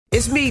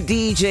It's me,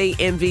 DJ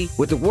Envy,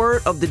 with the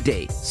word of the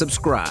day.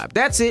 Subscribe.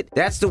 That's it.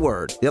 That's the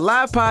word. The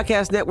Alive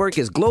Podcast Network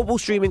is a global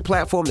streaming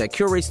platform that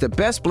curates the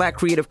best Black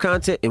creative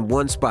content in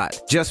one spot.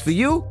 Just for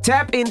you,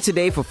 tap in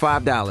today for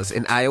 $5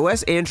 in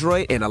iOS,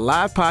 Android, and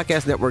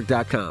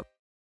AlivePodcastNetwork.com.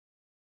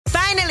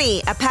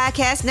 Finally, a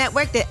podcast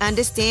network that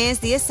understands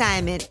the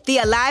assignment. The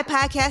Alive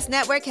Podcast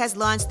Network has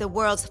launched the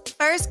world's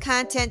first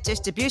content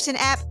distribution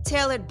app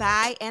tailored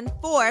by and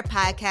for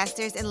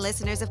podcasters and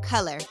listeners of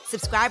color.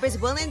 Subscribers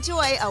will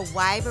enjoy a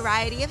wide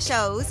variety of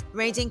shows,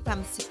 ranging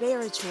from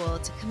spiritual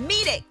to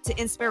comedic to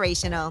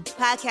inspirational.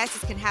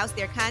 Podcasters can house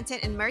their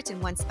content and merch in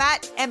one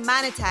spot and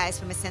monetize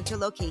from a central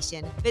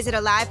location. Visit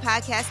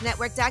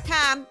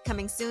AlivePodcastNetwork.com,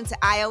 coming soon to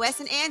iOS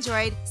and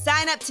Android.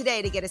 Sign up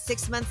today to get a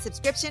 6-month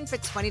subscription for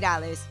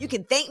 $20. You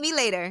can thank me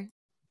later.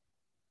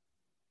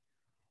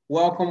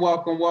 Welcome.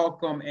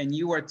 And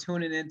you are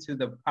tuning into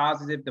the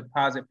Positive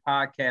Deposit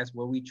Podcast,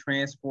 where we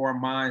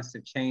transform minds to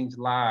change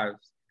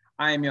lives.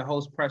 I am your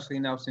host, Presley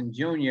Nelson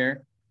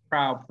Jr.,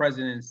 proud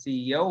president and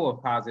CEO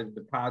of Positive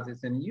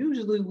Deposits. And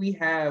usually we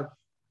have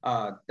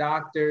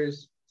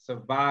doctors,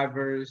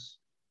 survivors,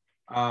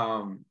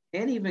 and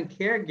even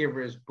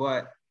caregivers,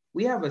 but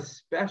we have a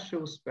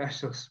special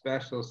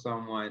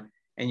someone.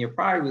 And you're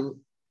probably,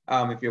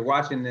 if you're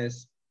watching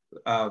this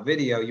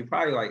video, you're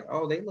probably like,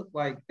 oh, they look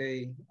like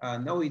they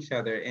know each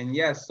other. And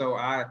yes, so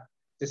I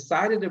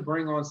decided to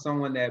bring on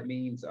someone that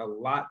means a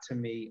lot to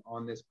me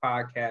on this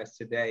podcast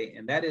today,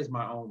 and that is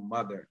my own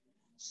mother.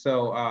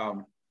 So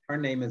her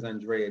name is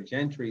Andrea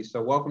Gentry. So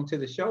welcome to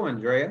the show,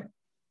 Andrea.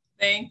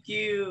 Thank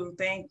you.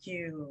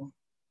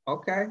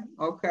 Okay.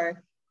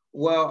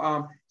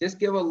 Well, just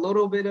give a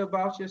little bit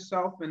about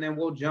yourself, and then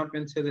we'll jump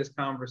into this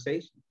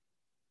conversation.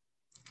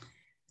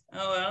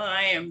 Oh, well,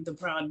 I am the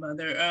proud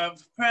mother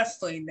of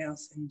Presley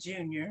Nelson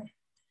Jr.,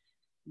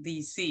 the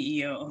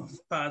CEO of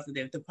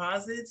Positive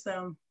Deposits.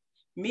 I'm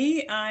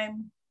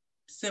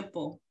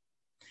simple.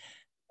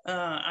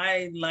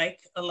 I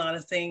like a lot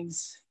of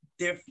things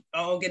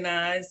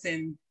organized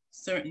in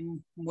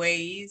certain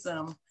ways.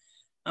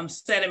 I'm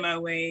set in my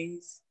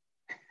ways.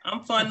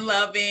 I'm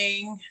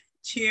fun-loving,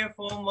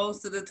 cheerful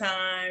most of the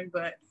time,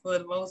 but for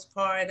the most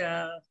part,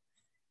 I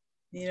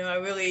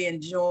really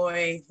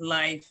enjoy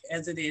life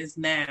as it is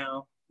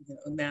now.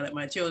 Now that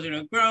my children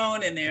are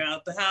grown and they're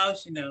out the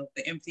house, the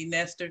empty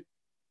nester.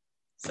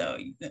 So,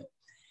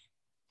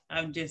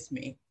 I'm just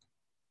me.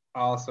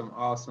 Awesome.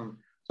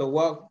 So,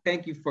 well,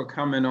 thank you for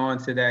coming on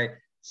today.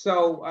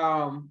 So,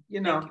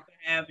 Thank you for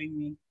having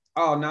me.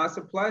 Oh, no, it's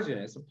a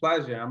pleasure.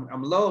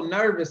 I'm a little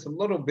nervous, a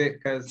little bit,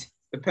 because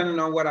depending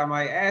on what I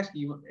might ask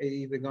you,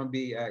 either going to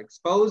be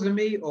exposing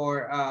me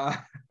or,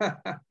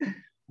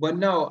 but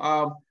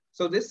no.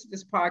 So this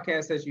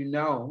podcast, as you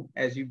know,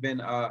 as you've been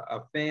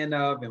a fan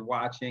of and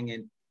watching,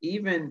 and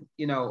even,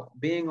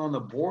 being on the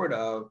board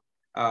of,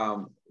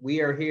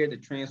 we are here to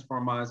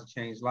transform minds to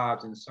change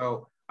lives. And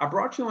so I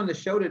brought you on the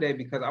show today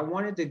because I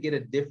wanted to get a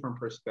different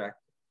perspective,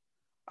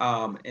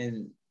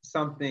 and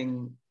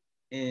something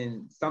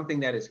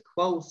that is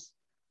close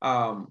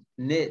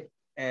knit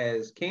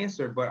as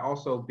cancer, but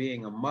also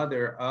being a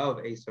mother of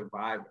a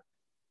survivor.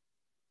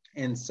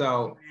 And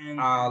so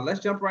let's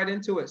jump right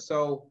into it.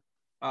 So,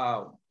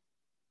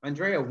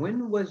 Andrea,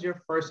 when was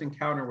your first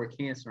encounter with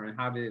cancer, and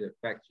how did it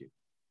affect you?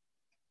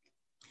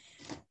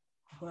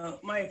 Well,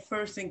 my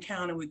first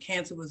encounter with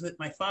cancer was with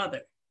my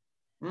father.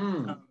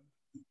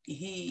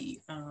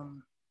 He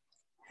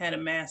had a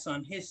mass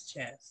on his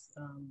chest.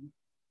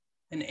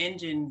 An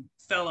engine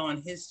fell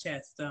on his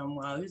chest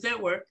while he was at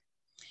work,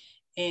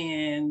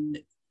 and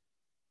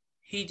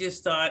he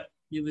just thought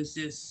it was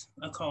just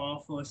a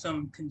call for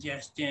some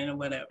congestion or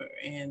whatever.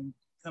 And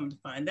come to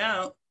find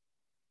out,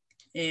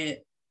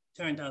 it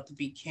turned out to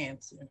be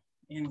cancer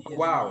in his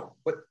lung.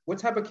 What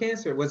type of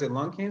cancer? Was it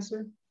lung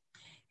cancer?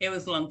 It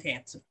was lung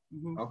cancer.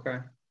 Mm-hmm. Okay.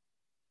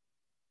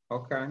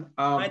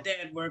 My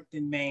dad worked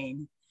in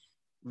Maine.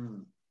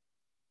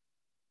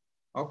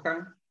 Okay.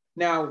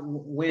 Now,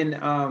 when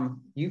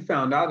you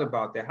found out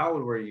about that, how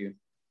old were you?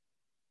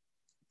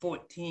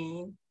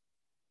 14.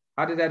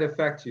 How did that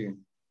affect you?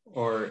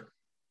 Or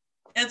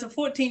as a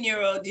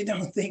 14-year-old, you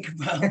don't think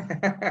about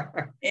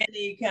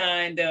any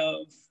kind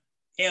of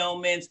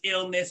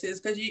illnesses,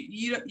 because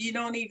you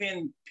don't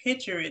even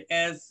picture it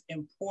as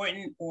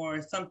important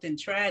or something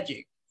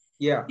tragic.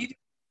 Yeah.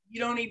 You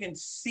don't even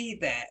see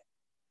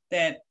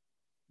that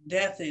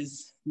death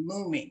is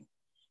looming,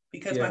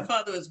 because my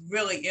father was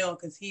really ill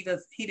because he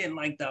didn't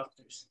like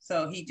doctors.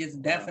 So he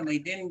just definitely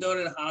didn't go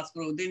to the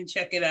hospital, didn't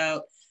check it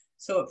out.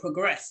 So it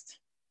progressed.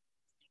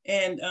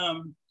 And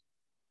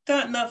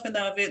thought nothing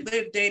of it,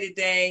 lived day to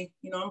day.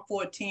 I'm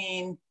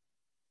 14.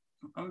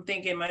 I'm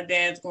thinking my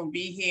dad's going to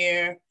be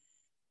here.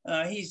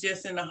 He's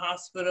just in the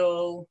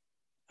hospital.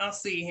 I'll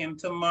see him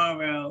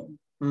tomorrow.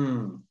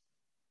 And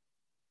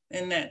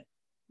that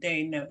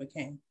day never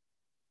came.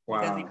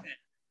 Wow.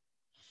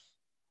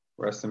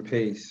 Rest in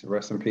peace.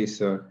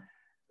 So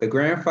the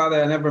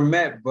grandfather I never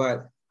met,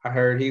 but I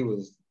heard he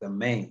was the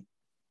man.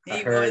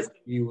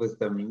 He was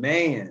the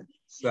man.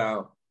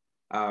 So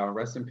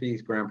rest in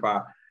peace,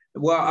 Grandpa.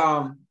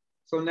 Well,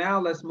 So now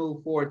let's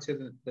move forward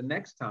to the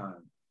next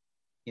time.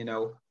 You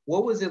know,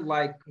 what was it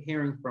like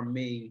hearing from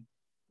me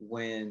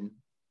when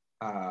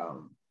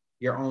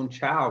your own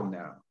child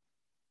now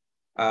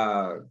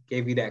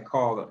gave you that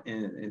call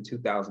in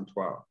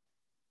 2012?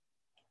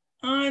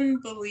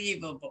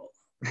 Unbelievable.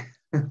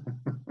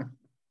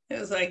 It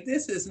was like,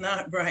 this is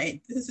not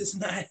right. This is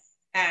not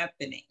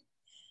happening.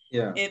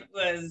 Yeah. It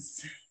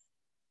was,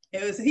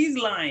 he's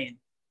lying.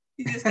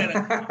 He just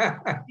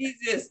gotta,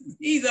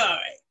 he's all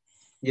right.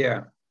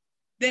 Yeah.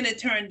 Then it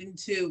turned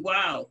into,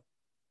 wow,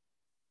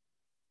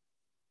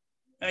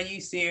 are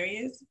you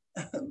serious?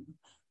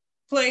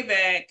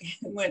 Playback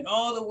went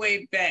all the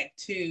way back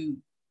to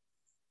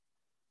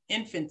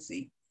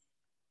infancy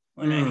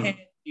when I had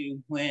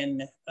you,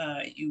 when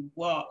you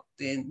walked,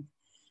 and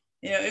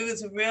it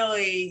was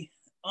really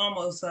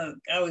almost like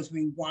I was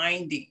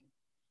rewinding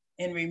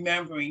and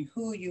remembering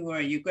who you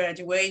were, your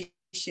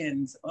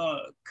graduations,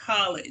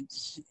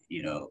 college,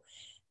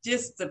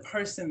 just the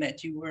person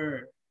that you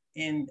were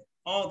in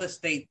all the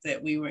states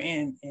that we were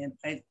in, and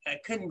I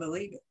couldn't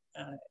believe it.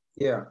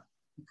 Yeah.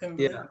 Couldn't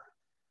believe it.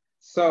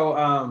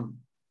 So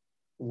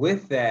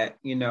with that,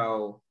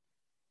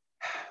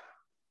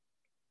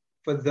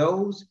 for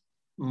those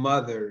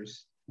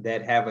mothers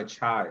that have a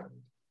child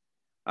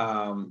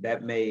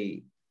that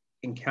may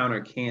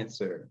encounter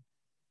cancer,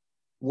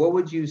 what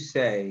would you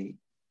say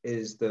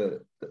is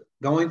the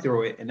going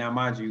through it? And now,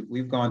 mind you,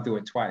 we've gone through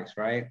it twice,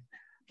 right?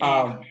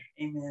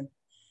 Amen.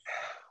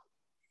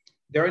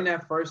 During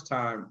that first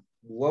time,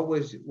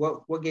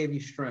 what gave you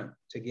strength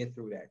to get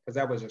through that? Because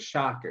that was a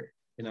shocker,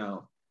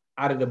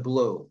 out of the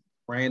blue,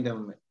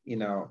 random,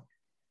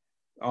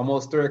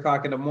 almost 3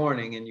 o'clock in the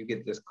morning, and you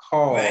get this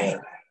call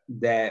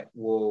that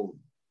will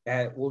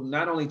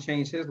not only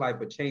change his life,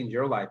 but change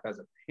your life as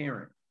a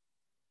parent.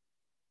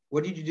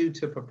 What did you do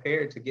to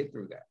prepare to get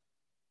through that?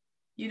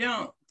 You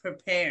don't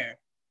prepare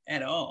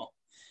at all.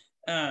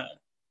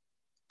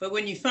 But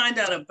when you find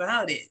out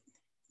about it,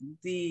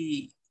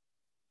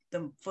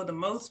 for the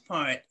most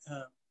part,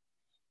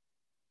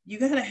 you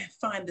gotta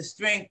find the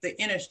strength,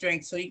 the inner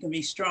strength, so you can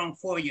be strong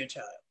for your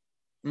child.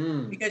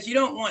 Because you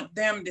don't want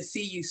them to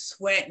see you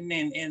sweating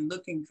and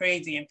looking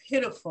crazy and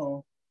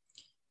pitiful.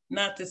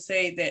 Not to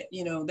say that,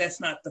 that's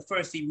not the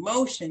first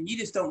emotion. You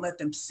just don't let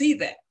them see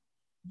that.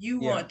 You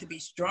want to be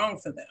strong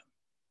for them.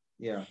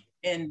 Yeah.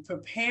 And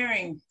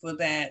preparing for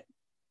that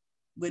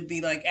would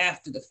be like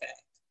after the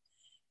fact.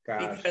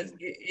 Gosh. Because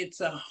it's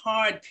a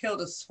hard pill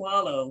to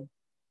swallow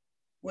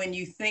when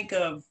you think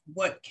of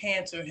what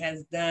cancer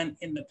has done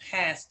in the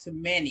past to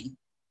many,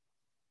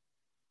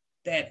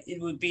 that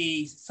it would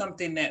be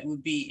something that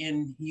would be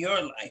in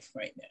your life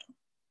right now.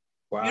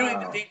 Wow. You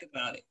don't even think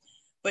about it,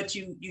 but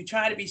you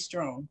try to be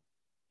strong,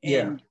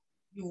 and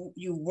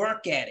you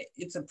work at it.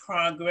 It's a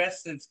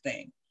progressive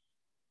thing.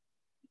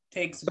 It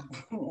takes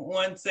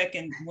 1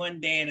 second, 1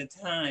 day at a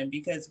time,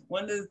 because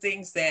one of the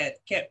things that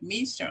kept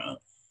me strong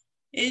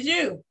is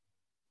you.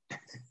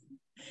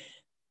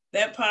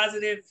 That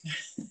positive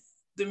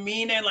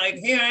demeanor, like,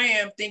 here I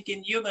am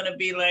thinking you're gonna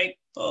be like,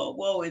 oh,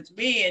 whoa, it's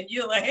me, and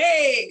you're like,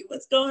 hey,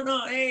 what's going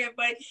on? Hey,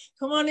 everybody,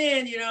 come on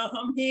in,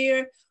 I'm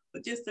here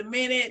for just a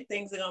minute,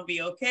 things are gonna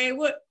be okay.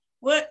 What,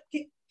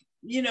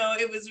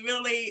 it was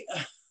really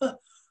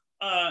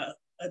a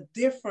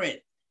different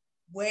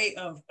way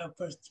of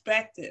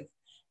perspective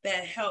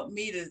that helped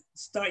me to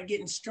start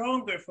getting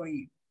stronger for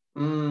you.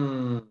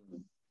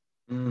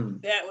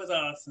 That was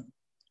awesome.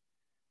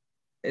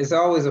 It's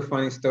always a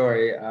funny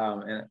story,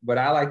 but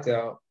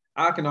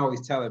I can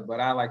always tell it,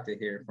 but I like to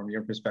hear it from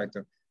your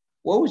perspective.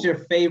 What was your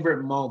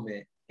favorite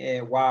moment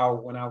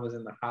when I was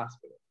in the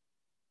hospital?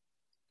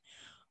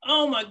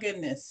 Oh my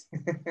goodness.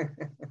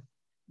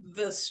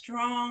 The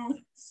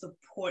strong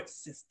support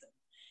system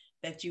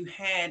that you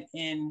had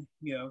in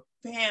your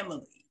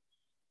family,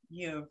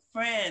 your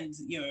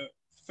friends, your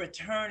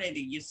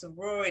fraternity, your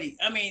sorority.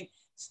 I mean,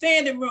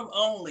 standing room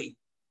only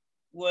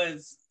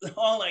was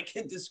all I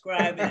could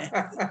describe it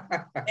as.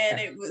 And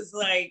it was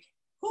like,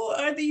 who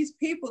are these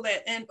people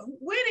and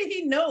where did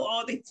he know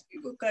all these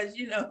people? Because,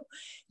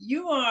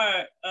 you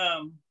are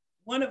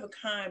one of a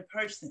kind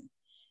person,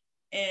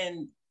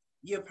 and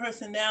your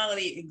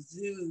personality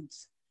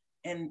exudes,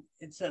 and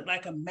it's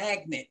like a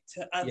magnet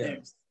to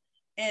others.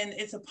 And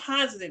it's a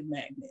positive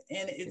magnet.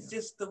 And it's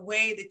just the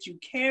way that you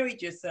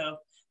carried yourself,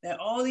 that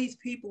all these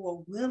people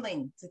were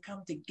willing to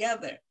come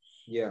together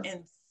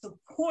and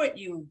support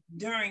you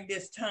during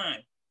this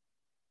time.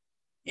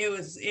 It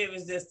was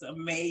just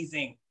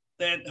amazing.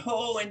 That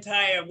whole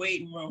entire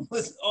waiting room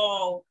was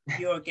all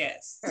your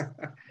guests.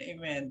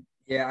 Amen.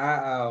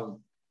 Yeah,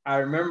 I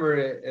remember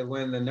it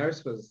when the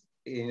nurse was,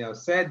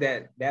 said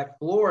that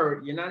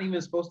floor, you're not even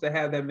supposed to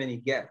have that many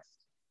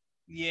guests.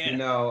 Yeah.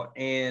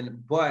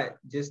 But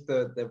just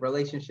the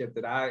relationship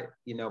that I,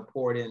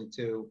 poured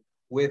into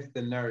with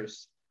the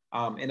nurse,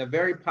 in a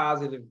very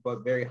positive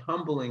but very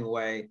humbling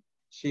way,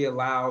 she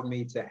allowed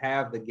me to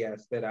have the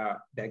guests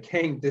that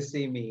came to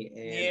see me.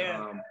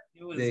 And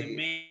it was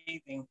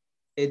amazing.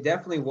 It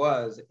definitely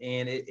was.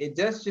 And it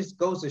just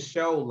goes to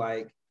show,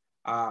 like,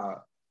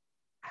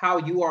 how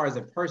you are as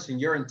a person,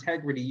 your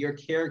integrity, your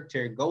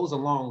character goes a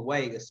long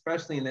way,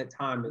 especially in that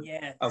time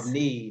of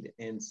need.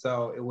 And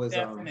so it was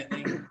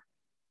definitely.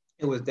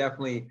 It was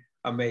definitely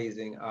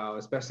amazing,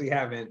 especially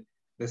having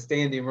the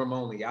standing room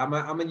only. I'm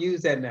gonna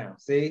use that now.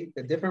 See,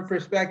 the different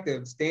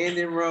perspective,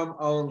 standing room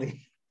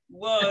only.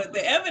 Well,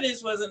 the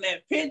evidence was in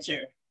that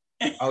picture.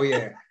 Oh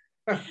yeah.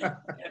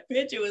 That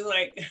picture was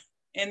like,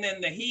 and then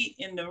the heat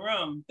in the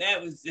room,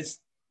 that was just,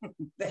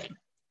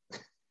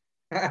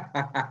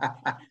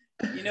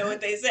 you know what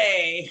they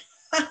say.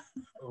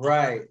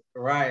 Right.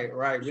 We're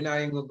not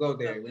even gonna go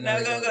there. We're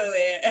not gonna go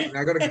there. We're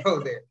not gonna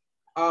go there.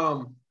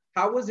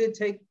 How was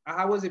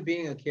it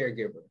being a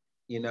caregiver,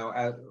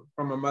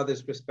 from a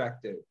mother's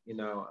perspective,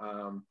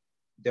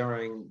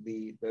 during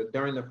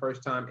the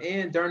first time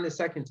and during the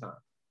second time?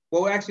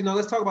 Well, actually, no,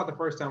 let's talk about the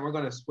first time. We're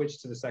gonna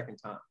switch to the second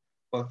time.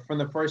 But from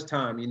the first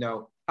time,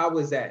 how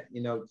was that,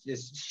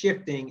 just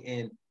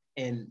shifting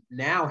and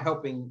now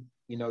helping,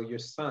 your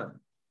son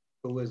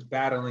who was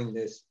battling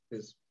this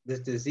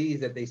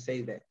disease that they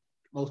say that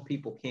most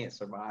people can't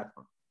survive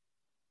from?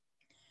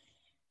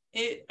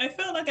 I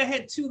felt like I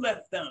had two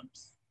left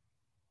thumbs.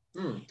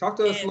 Talk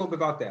to us a little bit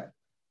about that.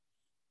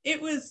 It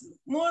was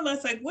more or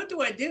less like, what do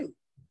I do?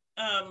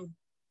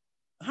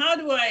 How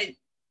do I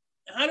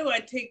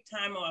take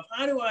time off?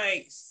 How do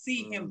I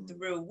see him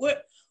through?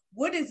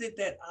 What is it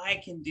that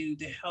I can do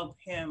to help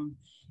him,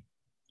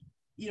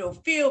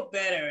 feel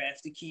better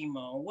after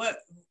chemo?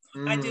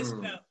 I just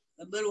felt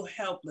a little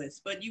helpless,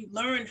 but you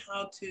learn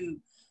how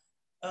to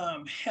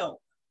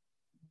help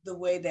the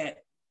way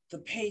that the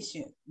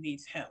patient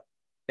needs help.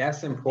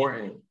 That's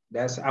important.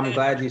 I'm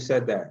glad you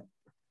said that.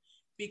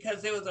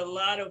 Because there was a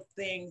lot of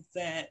things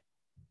that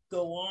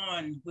go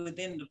on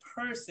within the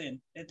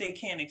person that they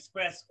can't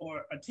express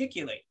or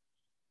articulate,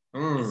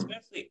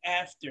 especially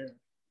after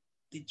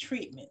the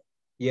treatment.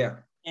 Yeah.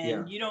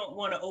 And you don't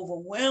want to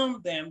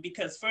overwhelm them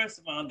because first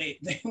of all, they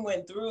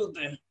went through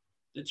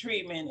the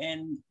treatment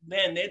and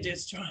then they're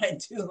just trying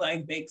to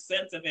like make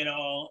sense of it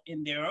all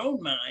in their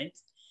own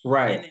minds.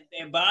 Right. And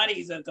their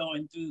bodies are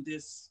going through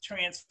this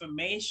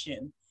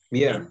transformation.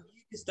 Yeah. And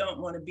you just don't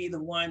want to be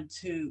the one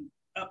to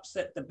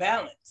upset the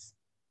balance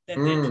that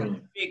they're trying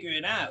to figure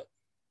it out.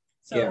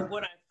 So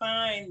what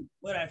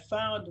I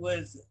found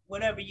was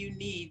whatever you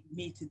need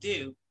me to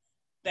do,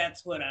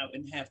 that's what I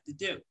would have to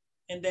do.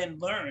 And then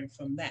learn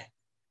from that.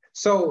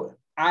 So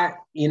and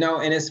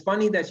it's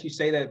funny that you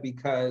say that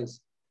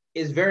because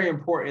it's very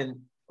important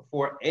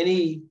for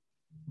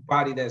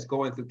anybody that's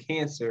going through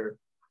cancer.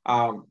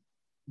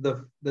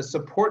 The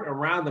support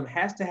around them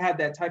has to have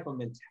that type of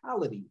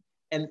mentality.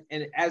 And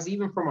as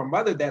even from a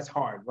mother, that's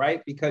hard,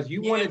 right? Because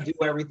you want to do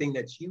everything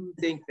that you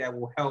think that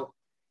will help,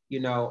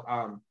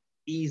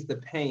 ease the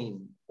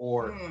pain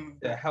or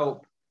to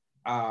help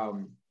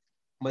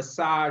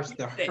massage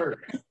the hurt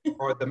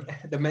or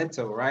the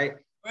mental, right?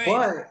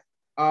 But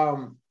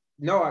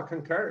no, I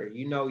concur.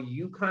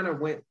 You kind of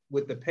went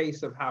with the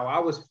pace of how I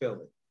was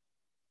feeling,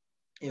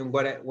 and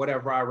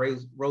whatever I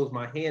rose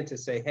my hand to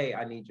say, hey,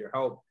 I need your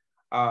help,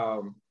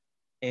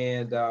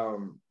 and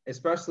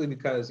especially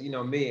because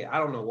me, I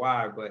don't know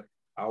why, but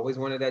I always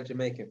wanted that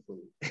Jamaican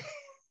food.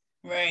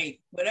 Right,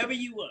 whatever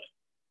you want.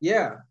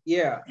 Yeah.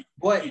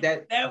 But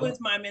that was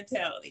my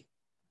mentality.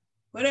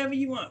 Whatever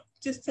you want,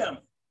 just tell me.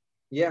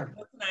 Yeah.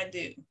 What can I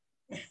do?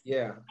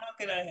 Yeah. How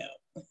can I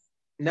help?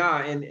 Nah,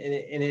 and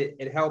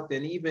it helped.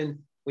 And even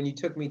when you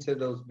took me to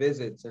those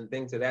visits and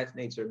things of that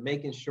nature,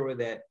 making sure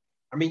that,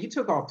 you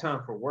took off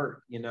time for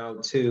work,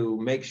 to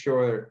make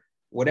sure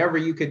whatever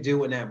you could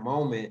do in that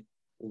moment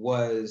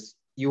was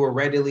you were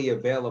readily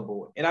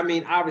available. And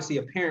obviously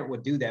a parent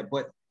would do that,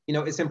 but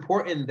it's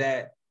important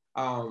that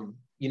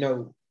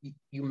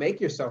you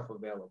make yourself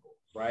available,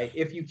 right?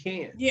 If you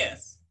can.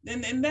 Yes.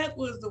 And that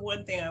was the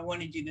one thing I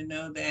wanted you to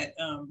know, that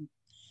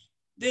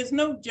there's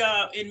no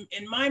job in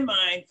my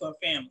mind for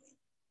family.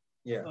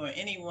 Yeah. Or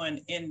anyone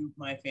in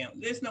my family.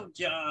 There's no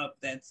job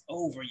that's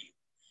over you.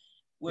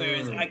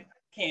 Whereas I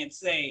can't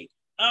say,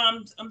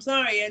 I'm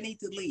sorry, I need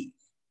to leave.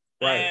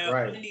 Right.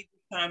 I need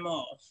time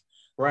off.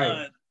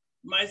 Right.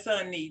 My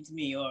son needs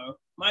me, or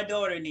my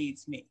daughter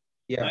needs me.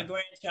 Yeah. My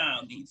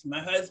grandchild needs me.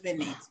 My husband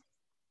needs me.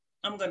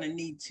 I'm going to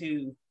need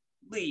to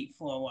leave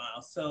for a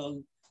while.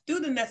 So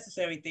do the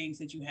necessary things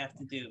that you have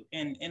to do.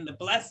 And the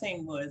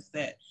blessing was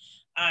that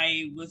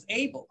I was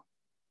able.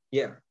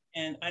 Yeah.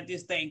 And I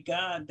just thank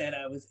God that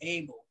I was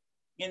able.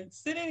 And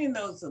sitting in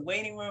those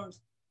waiting rooms,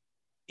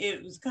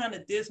 it was kind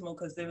of dismal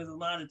because there was a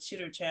lot of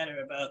chitter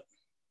chatter about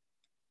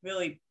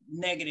really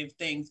negative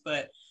things.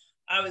 But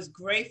I was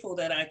grateful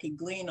that I could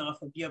glean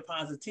off of your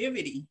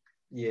positivity.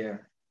 Yeah.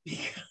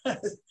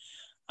 Because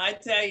I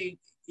tell you,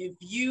 if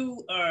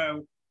you are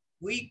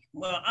weak,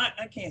 well,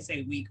 I can't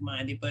say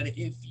weak-minded, but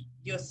if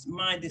your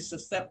mind is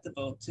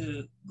susceptible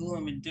to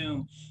gloom and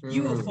doom,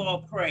 you will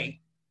fall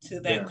prey to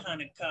that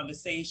kind of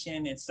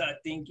conversation and start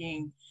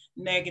thinking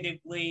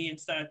negatively and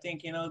start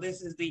thinking, oh,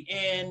 this is the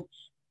end,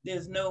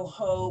 there's no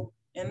hope.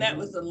 And that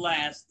was the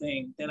last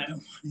thing that I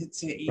wanted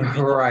to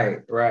even. Right.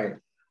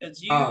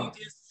 Because I'm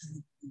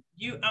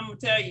gonna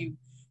tell you,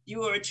 you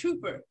were a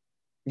trooper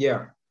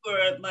Yeah.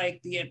 Or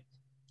like the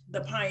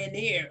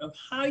pioneer of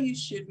how you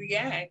should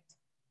react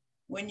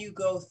when you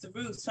go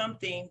through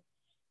something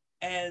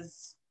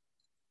as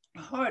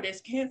hard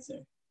as cancer.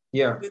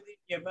 Yeah. Within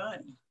your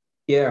body.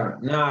 Yeah.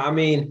 No, I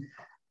mean,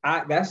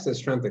 that's the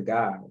strength of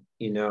God,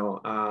 you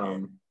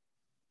know.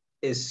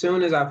 As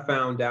soon as I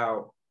found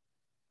out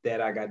that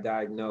I got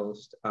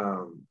diagnosed,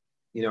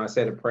 you know, I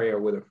said a prayer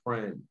with a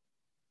friend.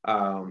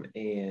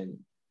 And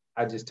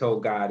I just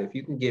told God, if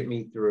you can get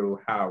me through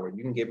Howard,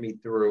 you can get me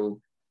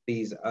through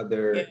these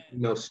other, you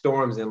know,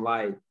 storms in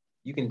life,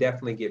 you can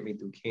definitely get me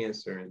through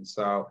cancer. And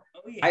so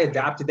I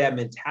adopted that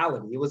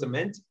mentality. It was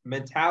a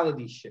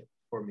mentality shift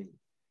for me.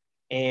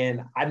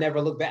 And I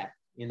never looked back,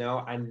 you know,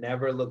 I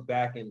never looked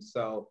back. And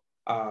so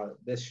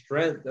the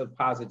strength of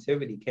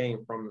positivity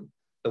came from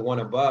the one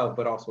above,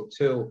 but also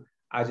too,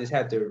 I just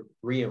had to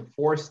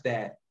reinforce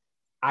that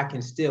I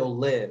can still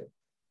live.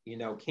 You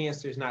know,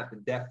 cancer is not the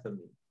death of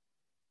me.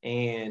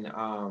 And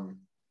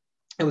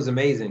it was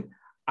amazing.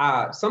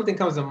 Something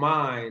comes to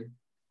mind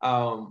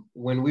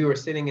when we were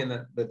sitting in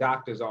the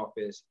doctor's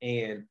office,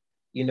 and,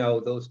 you know,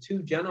 those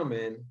two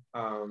gentlemen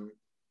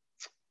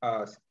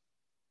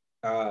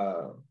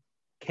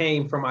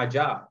came from my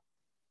job.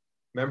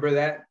 Remember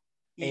that?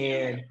 Yeah.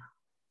 And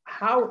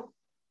how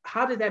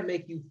did that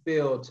make you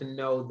feel to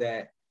know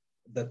that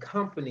the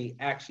company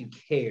actually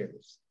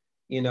cares?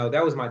 You know,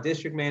 that was my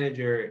district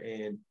manager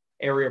and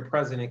area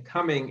president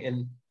coming,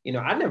 and, you know,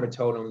 I never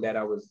told him that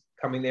I was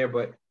coming there,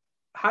 but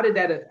how did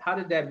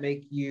that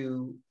make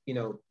you, you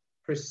know,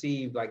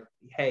 perceive like,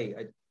 hey,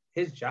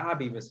 his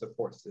job even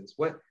supports this?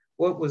 What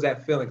was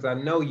that feeling? Because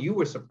I know you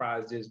were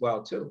surprised as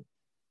well too.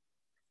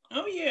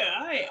 Oh yeah,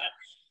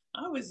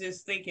 I was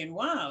just thinking,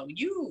 wow,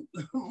 you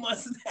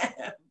must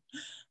have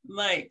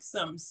like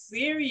some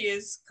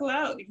serious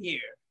clout here,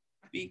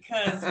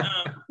 because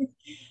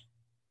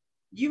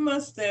you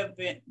must have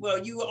been, well,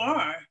 you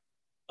are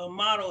a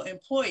model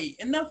employee,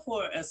 enough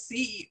for a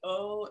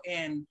CEO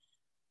and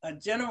a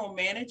general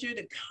manager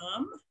to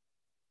come.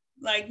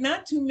 Like,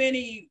 not too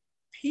many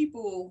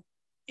people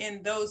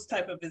in those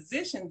type of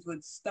positions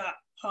would stop,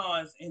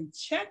 pause, and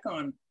check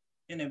on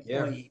an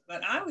employee. Yeah.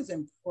 But I was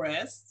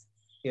impressed.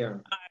 Yeah.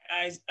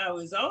 I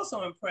was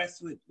also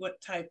impressed with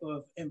what type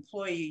of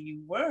employee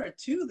you were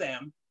to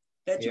them,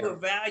 that you were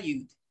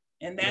valued.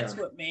 And that's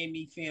what made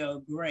me feel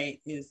great,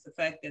 is the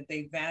fact that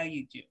they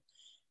valued you.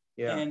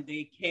 Yeah. And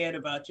they cared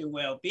about your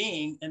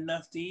well-being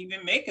enough to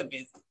even make a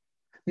visit.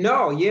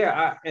 No,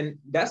 yeah. And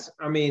that's,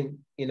 I mean,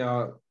 you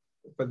know,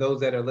 for those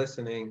that are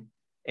listening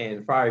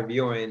and probably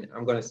viewing,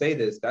 I'm going to say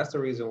this, that's the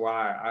reason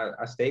why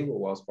I stayed with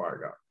Wells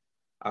Fargo.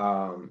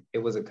 It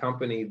was a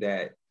company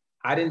that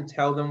I didn't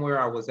tell them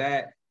where I was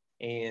at.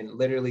 And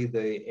literally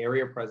the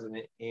area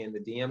president and the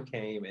DM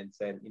came and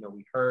said, you know,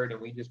 we heard,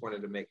 and we just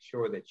wanted to make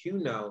sure that, you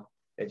know,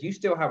 that you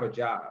still have a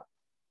job,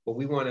 but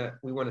we want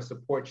to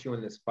support you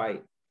in this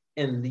fight.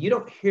 And you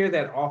don't hear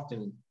that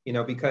often, you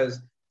know, because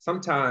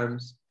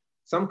sometimes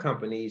some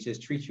companies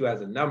just treat you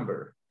as a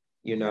number,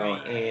 you know,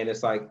 and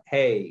it's like,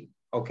 hey,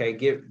 okay,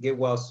 get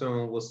well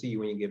soon. We'll see you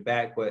when you get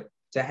back. But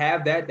to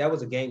have that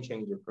was a game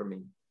changer for me.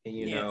 And,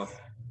 you know,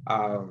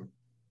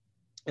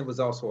 it was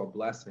also a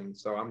blessing.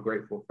 So I'm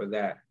grateful for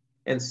that.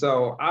 And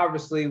so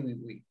obviously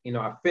we you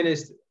know, I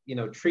finished, you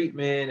know,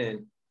 treatment,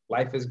 and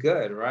life is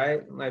good,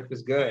 right? Life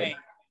is good.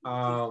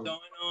 Going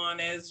on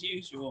as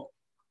usual.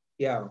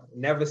 Yeah,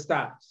 never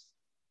stops.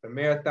 The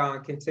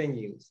marathon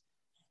continues.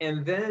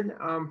 And then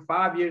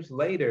 5 years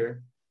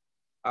later,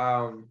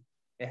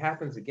 it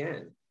happens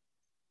again.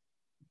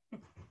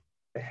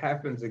 It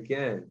happens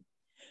again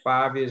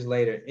 5 years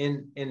later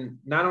in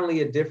not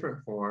only a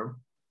different form,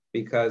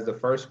 because the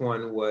first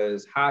one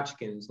was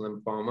Hodgkin's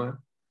lymphoma,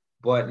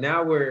 but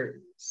now we're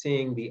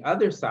seeing the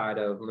other side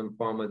of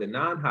lymphoma, the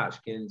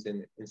non-Hodgkin's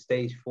in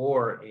stage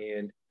 4.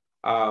 And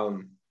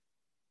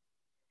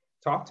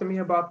talk to me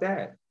about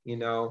that. You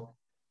know,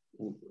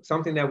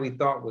 something that we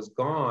thought was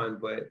gone,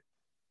 but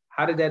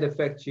how did that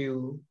affect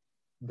you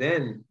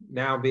then,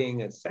 now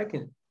being a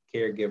second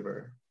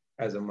caregiver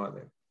as a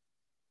mother?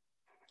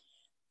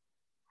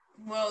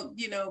 Well,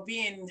 you know,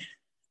 being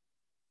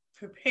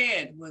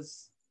prepared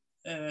was,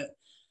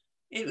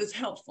 it was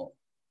helpful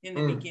in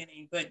the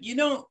beginning, but you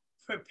don't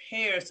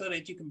prepare so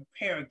that you can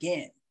prepare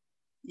again.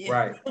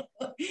 Right.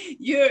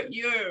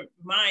 Your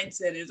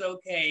mindset is,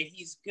 okay,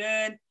 he's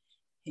good.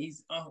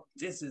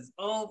 This is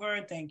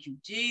over. Thank you,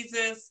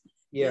 Jesus.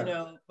 Yeah. You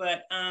know,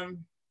 but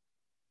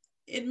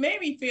it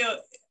made me feel,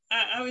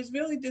 I was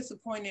really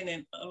disappointed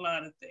in a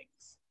lot of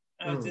things.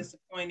 I was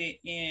disappointed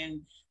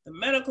in the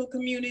medical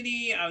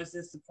community. I was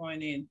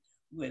disappointed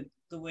with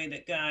the way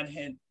that God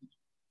had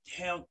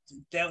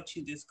dealt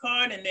you this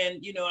card. And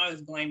then, you know, I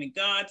was blaming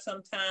God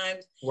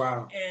sometimes.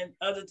 Wow. And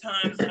other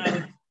times I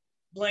was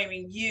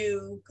blaming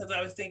you, because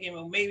I was thinking,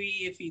 well, maybe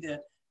if he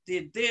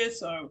did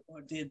this or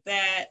did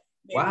that.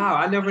 Wow,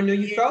 I never knew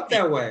you felt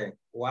that way.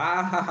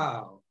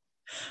 Wow.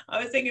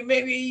 I was thinking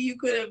maybe you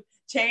could have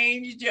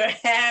changed your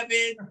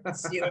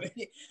habits, your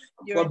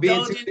well,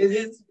 being too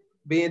busy.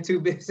 Being too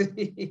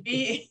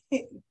busy.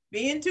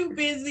 being too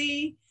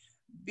busy,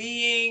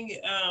 being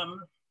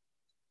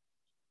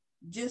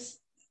just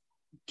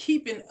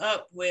keeping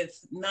up with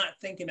not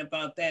thinking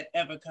about that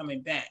ever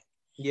coming back.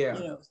 Yeah.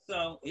 You know,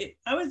 so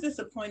I was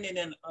disappointed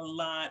in a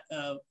lot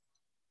of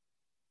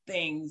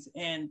things,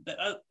 and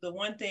the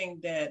one thing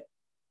that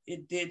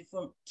it did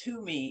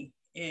to me,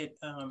 it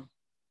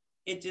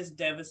just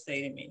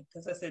devastated me,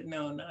 because I said,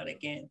 no, not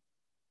again.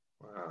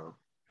 Wow.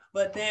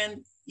 But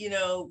then, you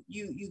know,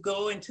 you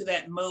go into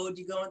that mode,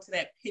 you go into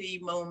that pity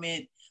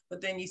moment,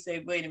 but then you say,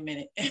 wait a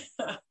minute,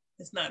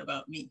 it's not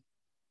about me.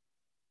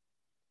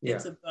 Yeah.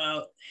 It's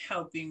about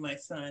helping my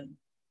son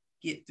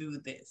get through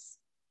this.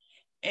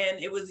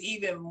 And it was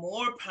even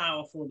more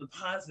powerful, the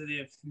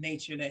positive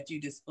nature that you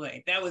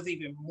displayed. That was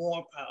even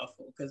more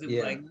powerful, because it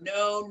was like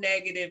no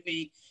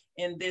negativity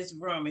in this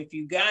room. If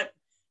you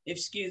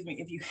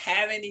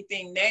have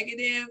anything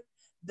negative,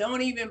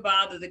 don't even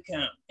bother to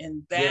come.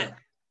 And that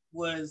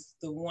was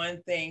the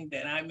one thing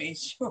that I made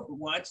sure,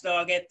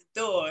 watchdog at the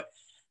door,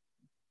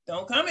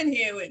 don't come in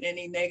here with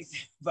any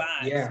negative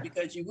vibes,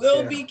 because you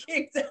will be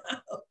kicked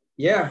out.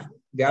 Yeah,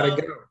 gotta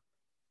go.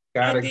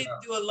 I did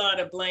do a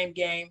lot of blame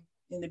game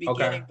in the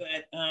beginning,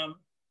 but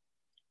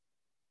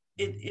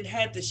it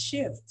had to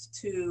shift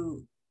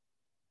to,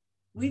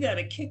 we got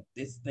to kick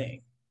this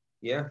thing.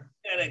 Yeah.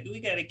 We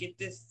got to get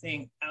this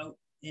thing out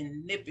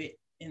and nip it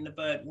in the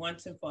bud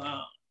once and for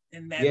all.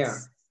 And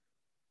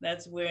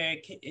that's where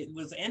it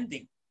was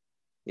ending.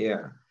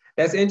 Yeah.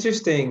 That's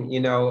interesting.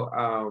 You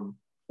know,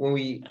 when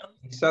we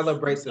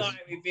celebrate this. I'm sorry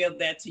I revealed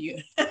that to you.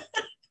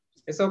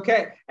 It's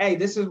okay. Hey,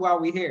 this is why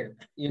we're here.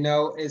 You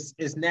know,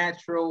 it's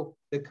natural.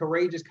 The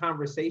courageous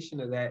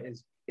conversation of that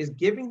is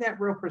giving that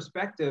real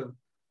perspective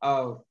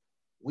of,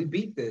 we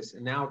beat this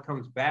and now it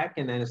comes back,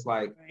 and then it's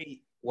like,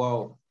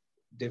 well,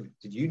 did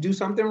you do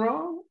something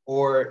wrong?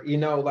 Or, you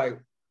know, like,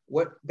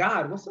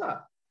 God, what's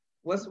up?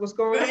 What's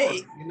going on?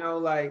 You know,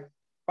 like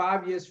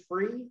 5 years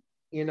free,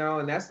 you know,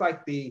 and that's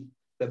like the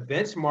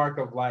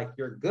benchmark of like,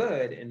 you're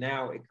good. And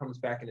now it comes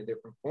back in a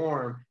different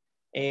form.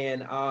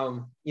 And,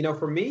 you know,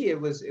 for me, it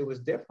was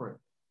different,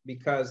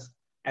 because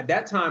at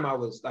that time I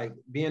was like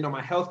being on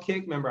my health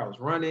kick. Remember, I was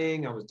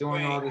running, I was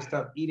doing all this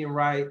stuff, eating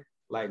right,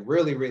 like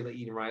really, really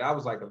eating right. I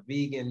was like a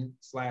vegan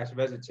 /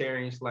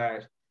 vegetarian /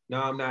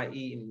 no, I'm not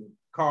eating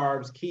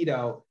carbs,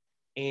 keto.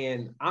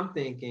 And I'm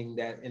thinking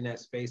that in that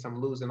space,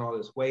 I'm losing all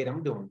this weight,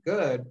 I'm doing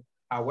good.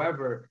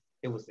 However,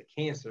 it was the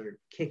cancer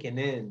kicking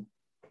in,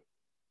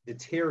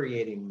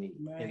 deteriorating me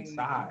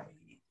inside.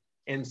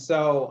 And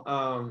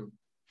so,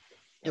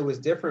 it was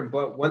different.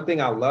 But one thing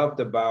I loved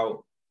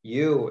about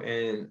you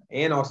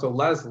and also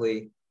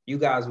Leslie, you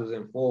guys was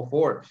in full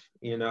force.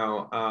 You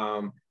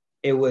know,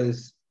 it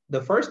was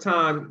the first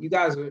time you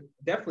guys were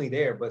definitely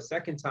there, but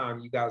second time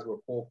you guys were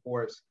full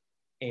force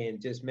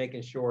and just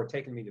making sure,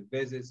 taking me to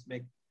visits,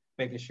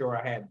 making sure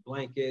I had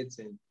blankets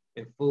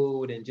and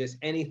food and just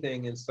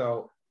anything. And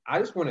so I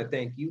just want to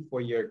thank you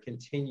for your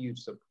continued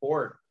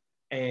support,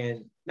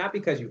 and not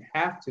because you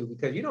have to,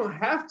 because you don't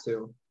have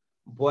to,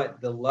 but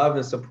the love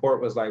and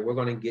support was like, we're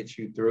going to get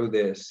you through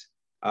this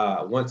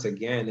once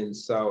again. And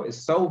so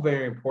it's so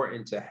very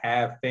important to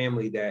have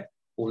family that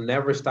will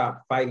never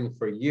stop fighting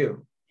for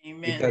you.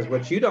 Amen. Because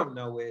what you don't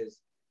know is,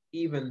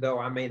 even though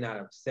I may not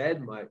have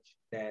said much,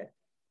 that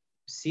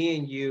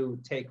seeing you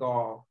take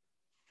off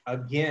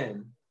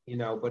again, you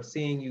know, but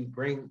seeing you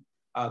bring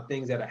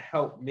things that have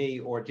helped me,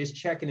 or just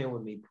checking in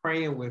with me,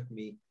 praying with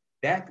me,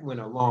 that went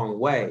a long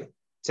way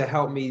to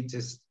help me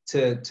just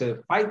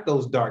to fight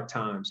those dark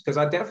times. Because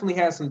I definitely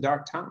had some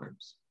dark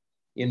times,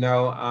 you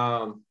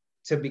know,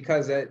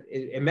 because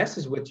it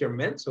messes with your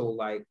mental,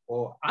 like,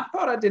 well, I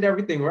thought I did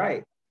everything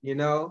right. You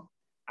know,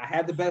 I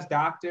had the best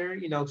doctor,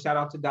 you know, shout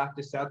out to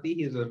Dr. Sethi.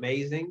 He was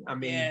amazing. I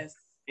mean,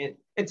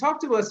 and talk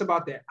to us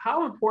about that.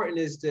 How important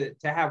is to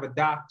have a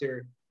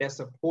doctor that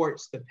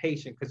supports the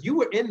patient? Because you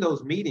were in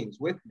those meetings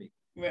with me.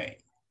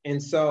 Right.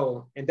 And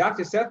so, and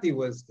Dr. Sethi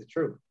was the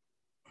truth.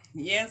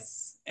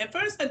 Yes. At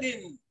first I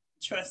didn't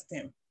trust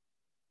him.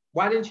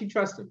 Why didn't you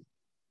trust him?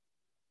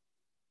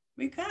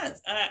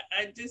 Because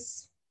I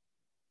just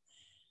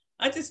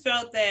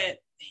felt that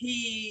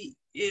he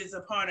is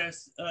a part of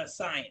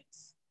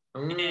science.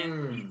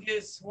 And he's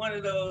just one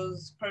of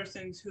those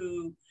persons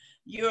who,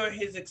 you're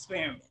his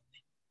experiment.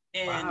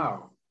 And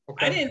wow.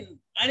 Okay.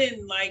 I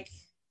didn't like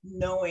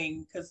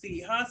knowing, because the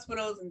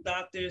hospitals and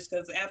doctors,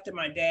 because after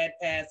my dad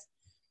passed,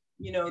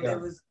 you know,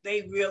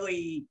 they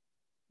really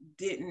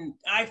didn't,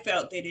 I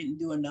felt they didn't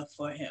do enough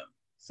for him.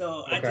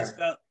 So I just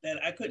felt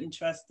that I couldn't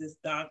trust this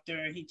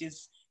doctor. He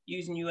just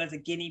using you as a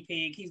guinea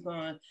pig. He's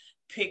going to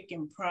pick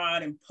and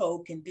prod and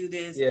poke and do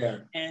this. Yeah.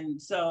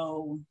 And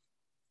so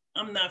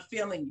I'm not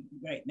feeling you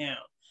right now.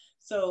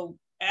 So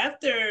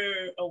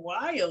after a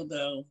while,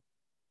 though,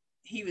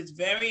 he was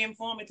very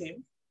informative.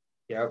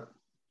 Yep.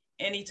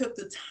 And he took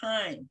the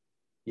time.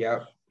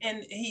 Yep.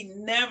 And he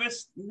never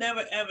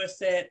ever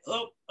said,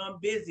 oh, I'm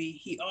busy.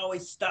 He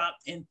always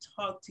stopped and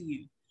talked to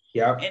you.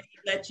 Yep. And he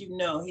let you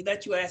know. He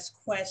let you ask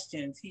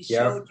questions. He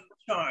showed you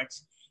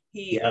charts.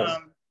 He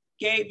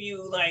gave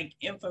you like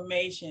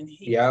information.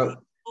 He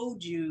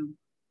told you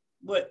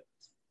what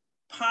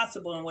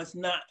possible and what's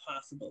not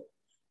possible.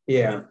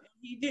 Yeah.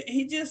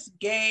 He just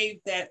gave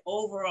that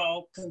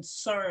overall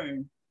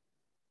concern,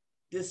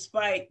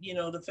 despite,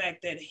 the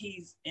fact that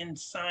he's in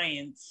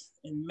science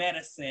and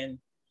medicine.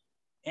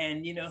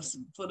 And,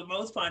 for the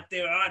most part,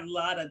 there are a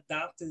lot of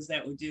doctors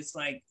that would just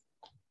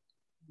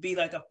be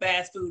like a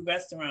fast food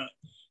restaurant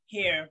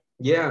here.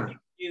 Yeah.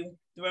 You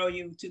throw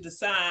you to the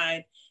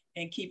side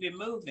and keep it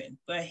moving.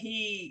 But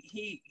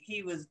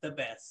he was the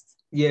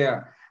best.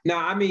 Yeah.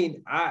 Now, I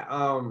mean,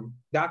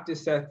 Dr.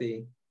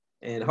 Sethi,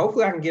 and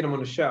hopefully I can get him on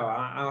the show.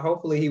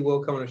 Hopefully he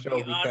will come on the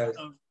show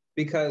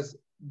because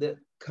the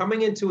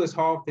coming into his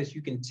office,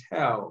 you can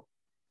tell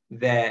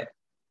that,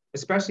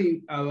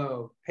 especially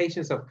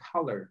patients of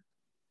color,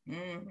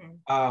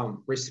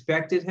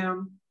 respected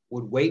him,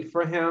 would wait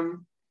for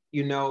him.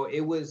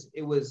 It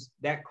was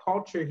that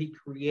culture he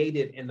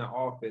created in the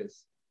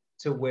office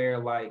to where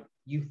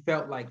you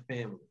felt like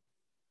family.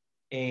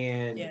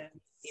 And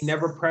he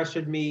never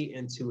pressured me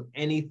into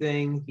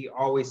anything. He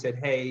always said,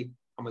 hey,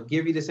 I'm gonna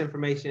give you this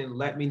information.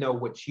 Let me know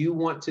what you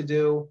want to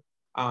do.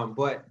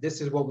 But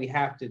this is what we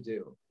have to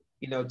do,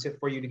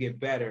 for you to get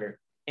better.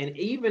 And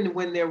even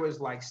when there was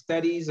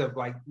studies of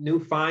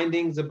new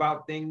findings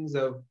about things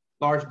of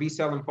large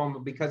B-cell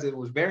lymphoma, because it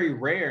was very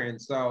rare.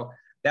 And so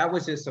that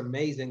was just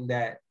amazing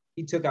that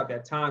he took out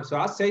that time. So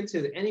I'll say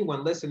to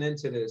anyone listening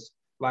to this,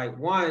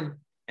 one,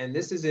 and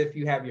this is if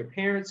you have your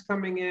parents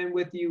coming in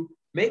with you,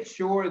 make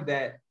sure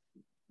that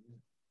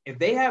if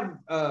they have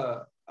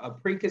a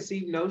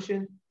preconceived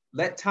notion,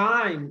 let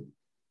time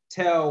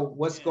tell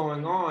what's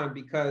going on,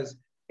 because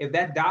if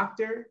that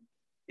doctor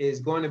is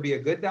going to be a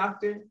good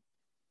doctor,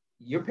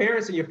 your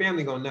parents and your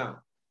family gonna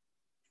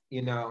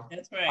know.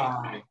 That's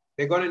right.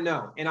 They're gonna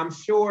know. And I'm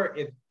sure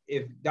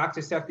if Dr.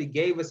 Sethi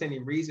gave us any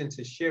reason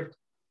to shift,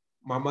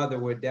 my mother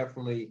would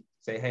definitely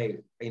say, hey,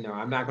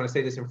 I'm not gonna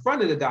say this in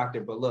front of the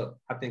doctor, but look,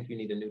 I think you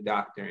need a new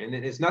doctor. And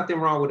there's nothing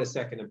wrong with a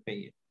second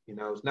opinion.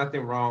 There's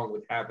nothing wrong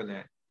with having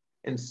that.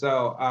 And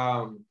so,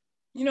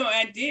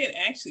 I did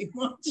actually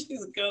want you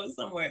to go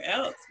somewhere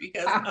else,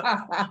 because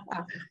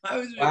I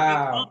was really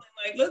calling,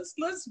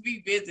 let's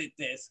revisit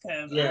this,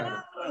 because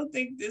I don't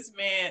think this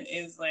man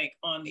is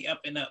on the up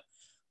and up.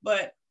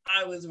 But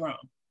I was wrong.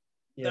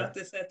 Yeah.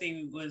 Dr.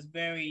 Sethi was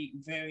very,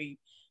 very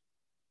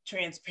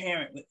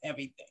transparent with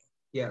everything.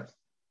 Yes.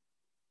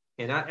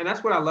 And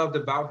that's what I loved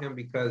about him,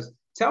 because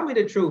tell me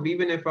the truth,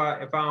 even if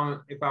I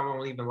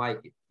don't even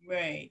like it.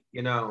 Right.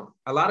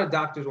 A lot of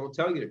doctors won't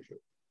tell you the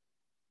truth.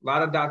 A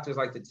lot of doctors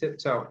like to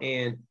tiptoe.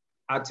 And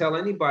I tell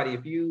anybody,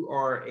 if you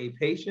are a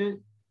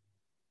patient,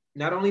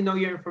 not only know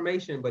your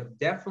information, but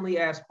definitely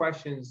ask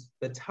questions,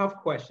 the tough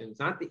questions,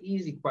 not the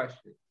easy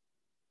questions.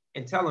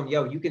 And tell them,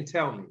 yo, you can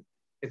tell me.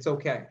 It's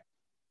okay.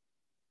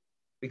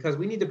 Because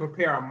we need to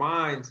prepare our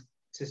minds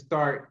to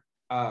start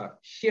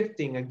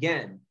shifting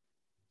again.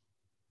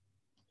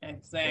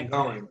 Exactly. And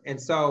going.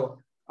 And so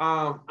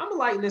I'm gonna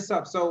lighten this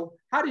up. So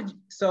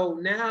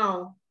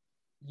now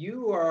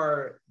you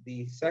are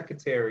the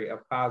secretary of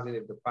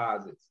Positive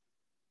Deposits.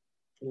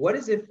 What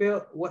does it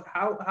feel?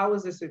 How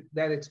is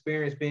that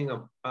experience being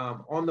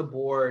on the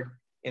board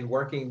and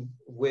working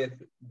with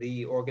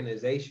the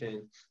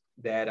organization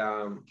that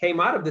came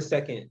out of the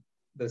second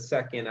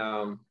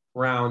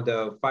round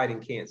of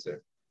fighting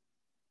cancer?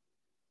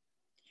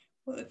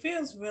 Well, it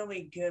feels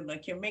really good,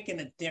 like you're making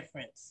a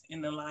difference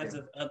in the lives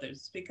of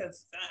others,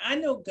 because I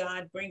know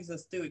God brings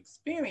us through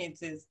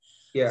experiences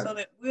so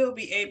that we'll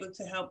be able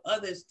to help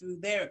others through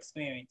their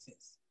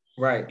experiences.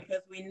 Right.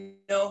 Because we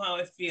know how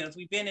it feels.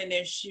 We've been in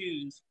their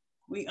shoes.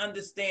 We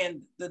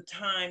understand the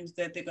times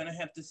that they're going to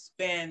have to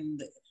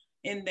spend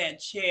in that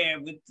chair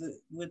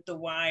with the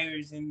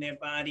wires in their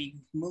body,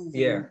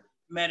 moving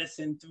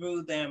medicine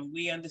through them.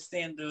 We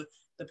understand the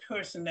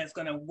person that's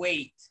going to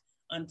wait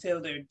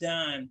until they're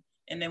done.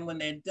 And then when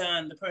they're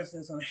done, the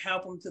person is going to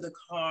help them to the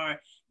car,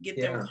 get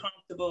them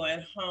comfortable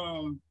at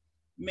home,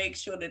 make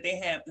sure that they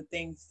have the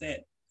things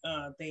that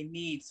they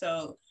need.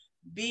 So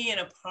being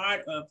a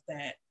part of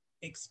that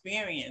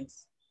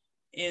experience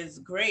is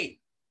great,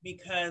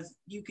 because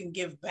you can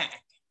give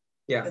back.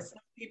 Yeah. Because some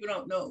people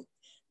don't know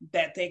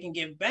that they can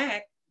give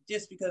back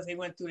just because they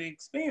went through the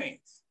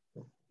experience.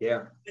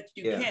 Yeah. But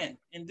you can.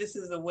 And this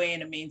is a way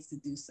and a means to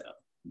do so.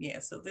 Yeah.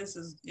 So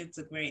it's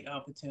a great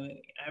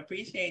opportunity. I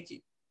appreciate you.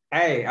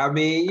 Hey, I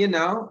mean,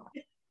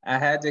 I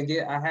had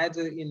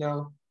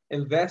to,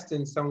 invest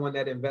in someone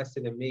that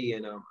invested in me.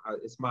 And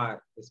it's my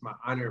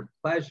honor and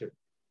pleasure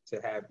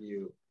to have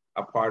you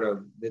a part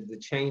of the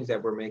change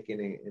that we're making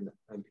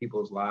in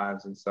people's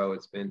lives. And so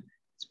it's been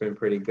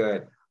pretty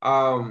good.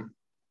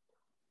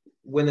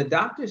 When the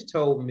doctors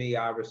told me,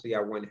 obviously,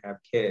 I wouldn't have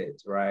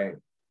kids, right?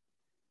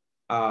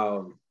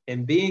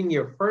 And being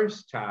your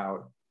first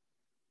child,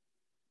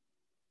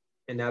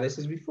 and now this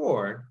is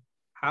before,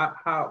 how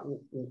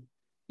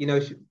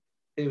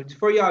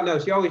for y'all know,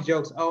 she always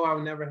jokes, oh,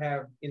 I'll never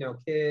have,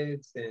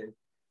 kids, and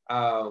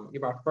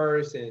you're my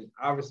first, and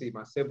obviously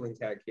my siblings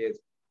had kids.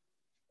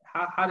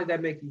 How did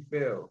that make you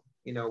feel?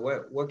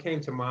 What came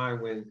to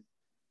mind when,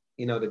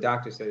 the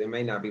doctor said it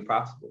may not be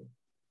possible?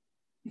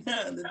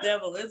 The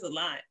devil is a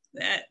lie.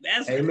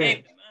 That's what Amen.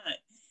 came to mind.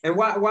 And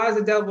why is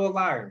the devil a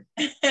liar?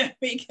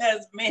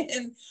 Because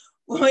man,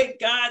 what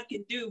God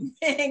can do,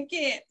 man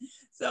can't.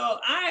 So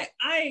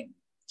I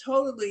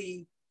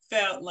totally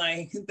felt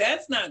like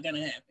that's not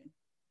gonna happen.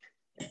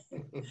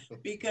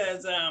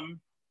 Because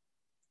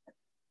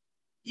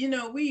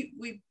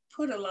we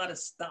put a lot of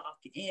stock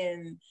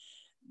in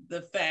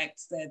the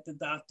facts that the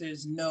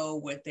doctors know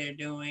what they're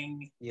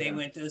doing. Yeah. They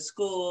went to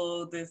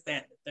school, this,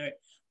 that, and the third.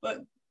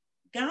 But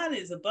God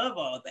is above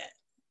all that.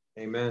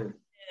 Amen.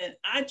 And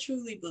I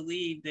truly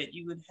believe that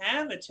you would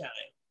have a child.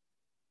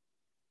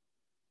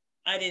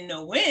 I didn't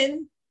know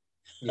when.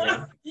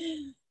 Yeah.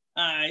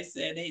 I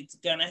said it's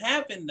gonna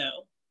happen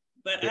though.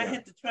 But I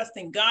had to trust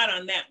in God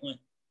on that one.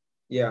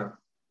 Yeah.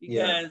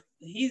 Because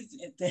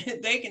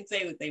they can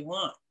say what they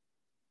want.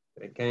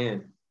 They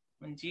can.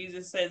 When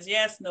Jesus says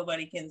yes,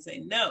 nobody can say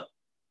no.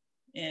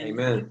 And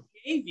Amen.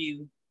 He gave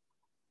you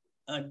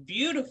my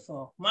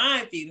beautiful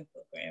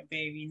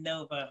grandbaby,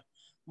 Nova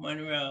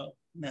Monroe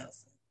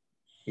Nelson.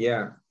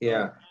 Yeah,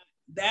 yeah. So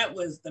that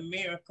was the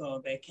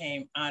miracle that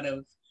came out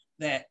of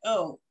that.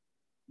 Oh,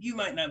 you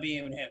might not be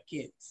able to have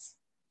kids.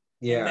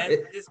 Yeah. And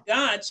that's just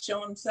God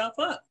showing himself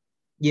up.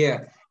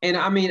 Yeah. And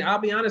I mean, I'll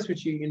be honest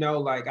with you,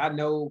 like I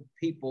know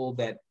people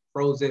that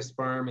froze their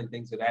sperm and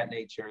things of that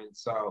nature. And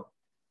so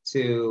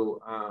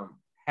to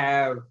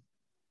have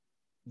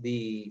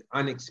the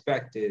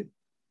unexpected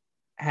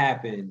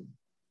happen,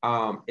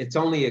 it's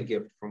only a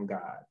gift from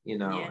God,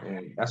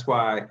 and that's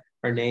why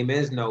her name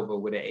is Nova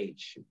with an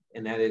H,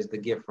 and that is the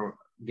gift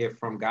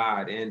from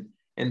God.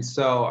 And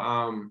so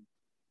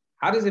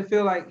how does it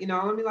feel like,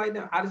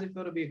 how does it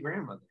feel to be a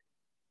grandmother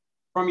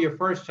from your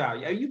first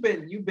child? Yeah, you've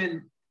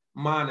been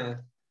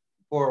Mana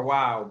for a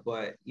while,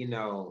 but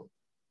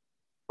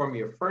from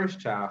your first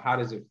child, how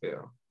does it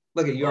feel?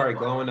 Look at you already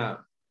glowing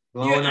up.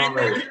 Glowing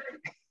already.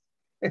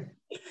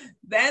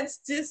 That's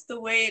just the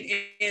way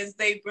it is.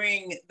 They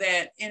bring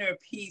that inner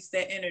peace,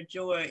 that inner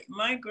joy.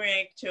 My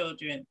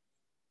grandchildren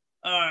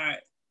are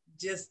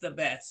just the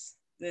best.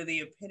 They're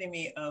the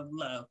epitome of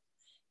love.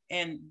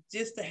 And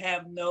just to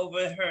have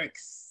Nova, her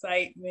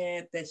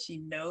excitement that she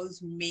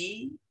knows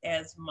me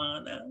as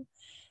Mana,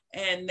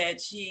 and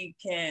that she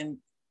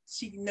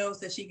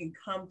knows that she can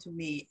come to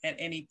me at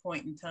any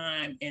point in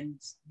time and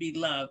be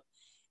loved.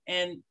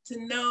 And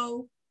to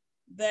know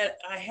that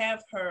I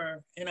have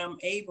her and I'm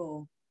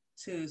able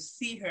to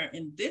see her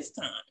in this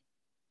time.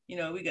 We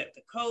got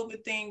the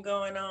COVID thing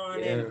going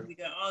on, and we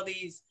got all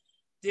these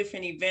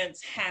different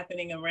events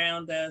happening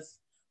around us.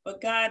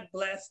 But God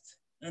blessed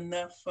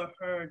enough for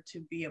her to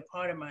be a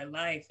part of my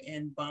life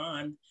and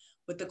bond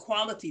with the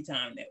quality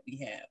time that we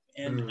have.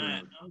 And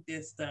I'm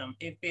just,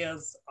 it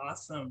feels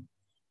awesome.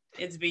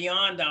 It's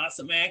beyond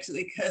awesome,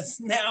 actually, because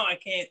now I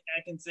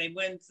can say,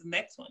 when's the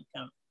next one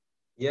coming?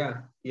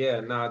 Yeah,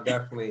 no,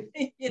 definitely.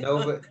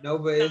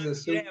 Nova is a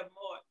super.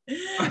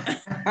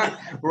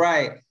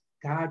 Right.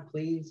 God,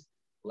 please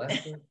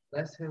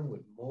bless him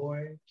with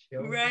more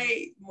children.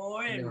 Right,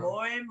 more and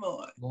more and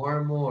more. More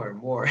and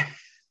more.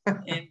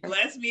 And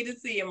bless me to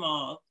see them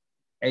all.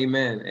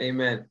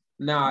 Amen.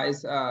 No,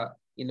 it's I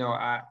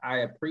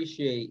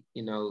appreciate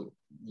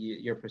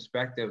your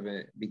perspective,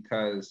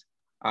 because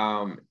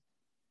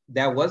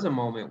that was a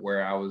moment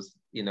where I was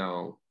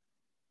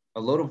a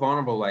little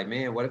vulnerable, like,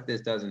 man, what if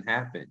this doesn't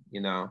happen?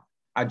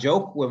 I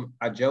joke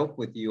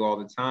with you all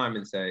the time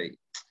and say,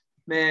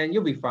 man,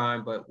 you'll be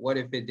fine, but what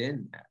if it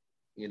didn't happen?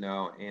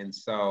 And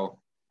so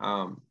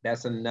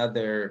that's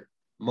another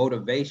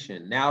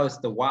motivation. Now it's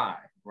the why,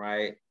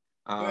 right?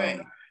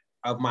 Right.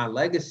 Of my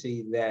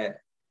legacy, that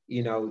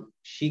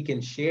she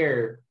can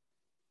share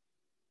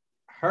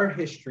her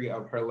history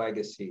of her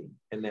legacy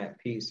and that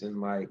piece, and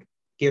like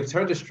gives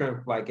her the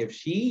strength. Like if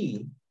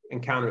she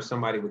encounters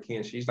somebody with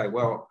cancer, she's like,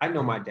 well, I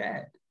know my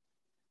dad,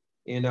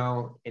 and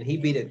he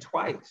beat it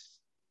twice.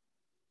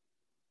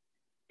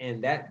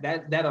 And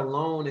that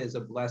alone is a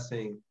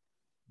blessing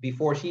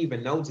before she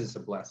even knows it's a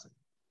blessing.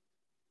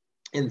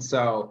 And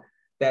so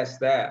that's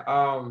that.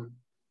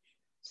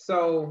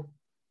 So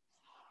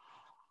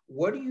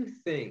what do you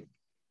think,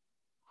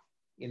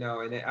 and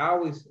I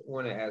always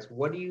want to ask,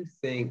 what do you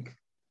think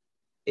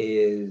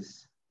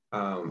is,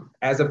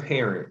 as a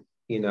parent,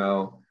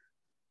 what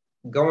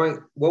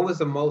was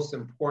the most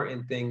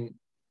important thing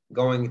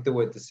going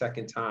through it the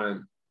second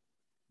time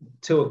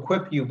to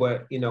equip you?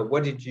 But,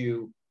 what did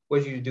you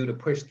do to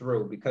push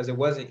through? Because it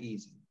wasn't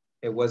easy.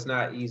 It was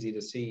not easy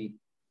to see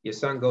your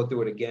son go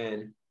through it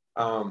again.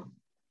 How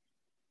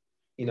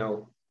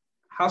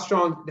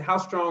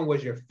strong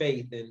was your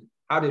faith, and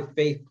how did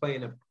faith play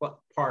a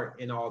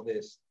part in all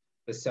this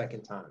the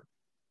second time?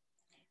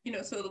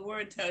 So the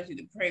word tells you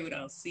to pray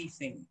without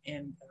ceasing,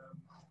 and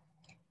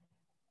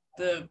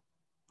the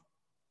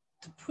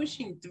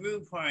pushing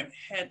through part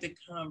had to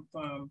come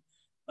from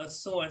a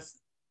source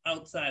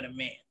outside of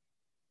man.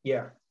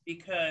 Yeah.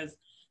 Because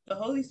the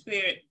Holy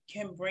Spirit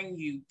can bring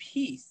you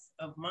peace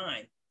of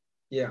mind.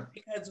 Yeah.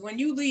 Because when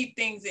you leave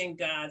things in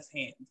God's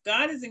hands,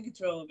 God is in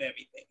control of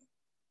everything.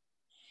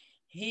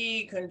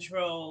 He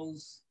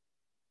controls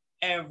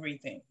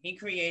everything. He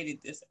created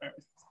this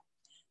earth.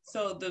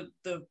 So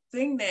the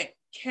thing that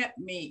kept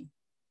me,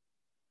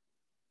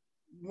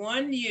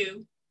 one,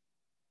 you,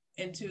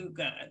 and two,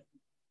 God.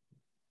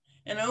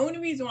 And the only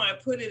reason why I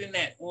put it in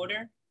that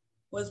order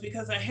was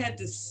because I had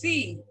to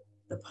see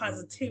the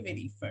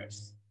positivity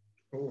first.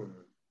 Ooh.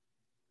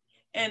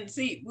 And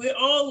see, we're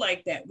all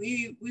like that.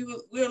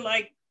 We're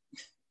like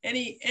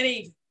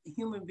any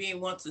human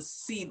being wants to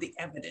see the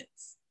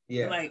evidence.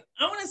 Yeah. Like,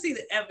 I want to see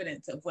the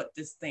evidence of what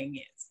this thing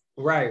is.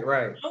 Right.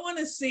 I want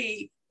to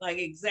see like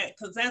exact,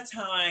 because that's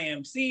how I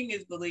am. Seeing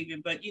is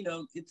believing, but you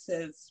know, it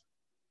says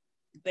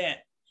that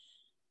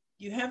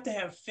you have to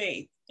have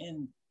faith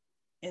in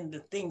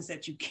the things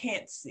that you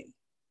can't see.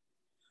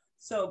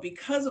 So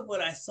because of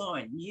what I saw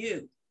in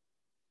you,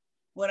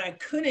 what I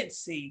couldn't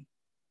see,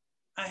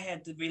 I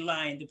had to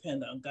rely and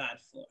depend on God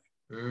for.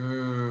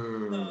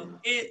 So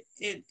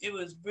it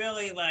was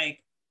really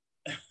like,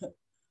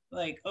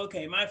 like,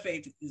 okay, my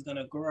faith is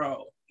gonna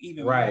grow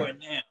even more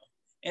now.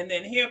 And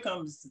then here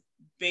comes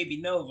baby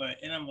Nova,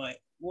 and I'm like,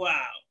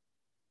 wow.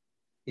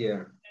 Yeah.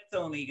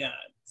 That's only God.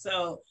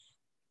 So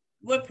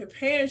what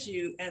prepares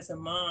you as a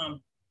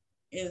mom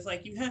is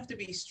like, you have to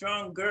be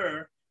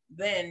stronger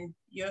than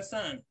your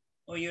son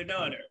or your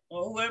daughter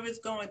or whoever's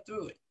going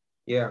through it.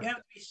 Yeah. You have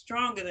to be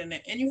stronger than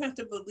that. And you have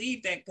to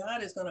believe that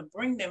God is going to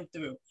bring them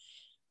through.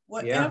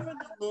 Whatever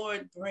the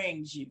Lord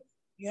brings you,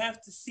 you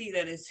have to see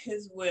that it's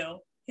his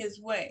will, his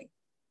way.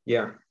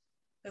 Yeah.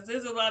 Because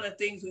there's a lot of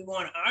things we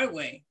want our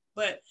way,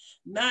 but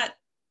not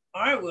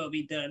our will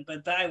be done,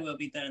 but thy will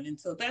be done. And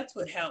so that's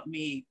what helped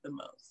me the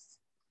most.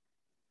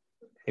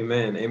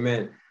 Amen.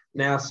 Amen.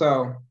 Now,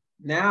 so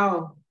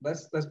now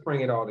let's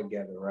bring it all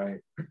together, right?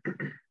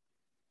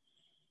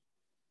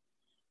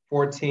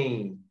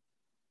 14,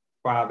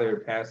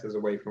 father passes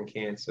away from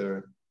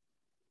cancer.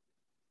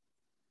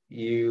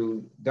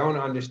 You don't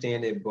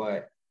understand it,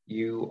 but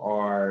you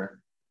are,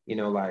 you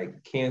know,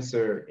 like,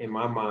 cancer in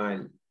my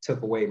mind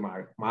took away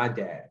my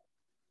dad.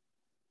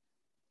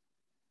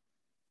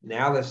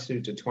 Now let's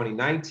shoot to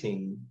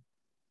 2019.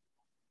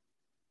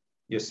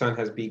 Your son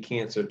has beat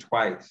cancer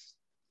twice.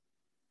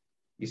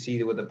 You see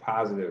it with a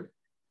positive.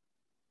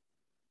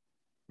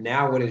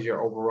 Now, what is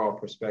your overall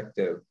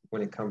perspective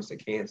when it comes to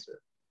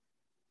cancer?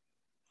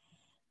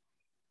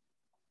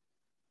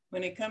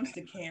 When it comes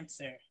to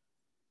cancer,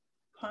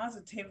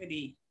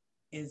 positivity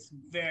is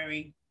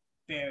very,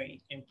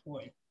 very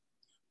important.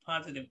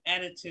 Positive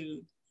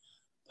attitude,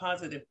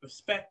 positive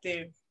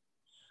perspective,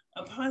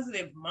 a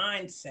positive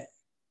mindset.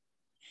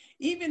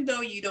 Even though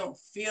you don't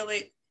feel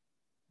it,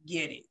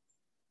 get it.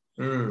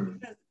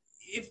 Because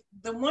if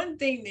the one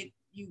thing that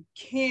you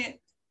can't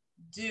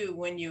do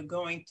when you're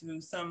going through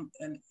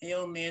an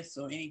illness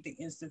or anything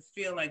is to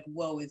feel like,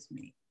 woe is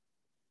me.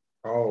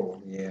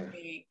 Oh, yeah.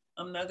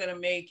 I'm not going to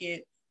make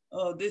it.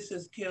 Oh, this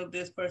has killed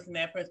this person,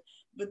 that person.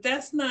 But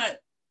that's not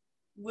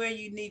where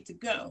you need to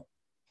go.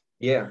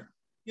 Yeah.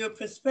 Your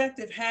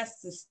perspective has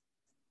to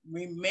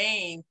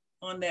remain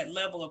on that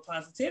level of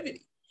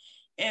positivity.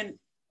 And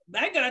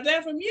I got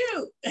that from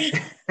you.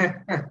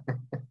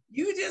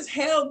 You just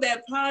held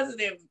that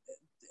positive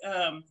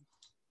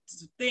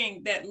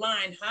thing, that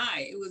line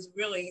high. It was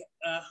really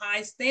a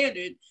high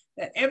standard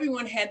that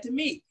everyone had to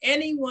meet.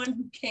 Anyone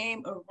who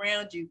came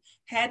around you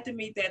had to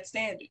meet that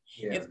standard.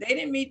 Yeah. If they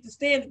didn't meet the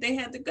standard, they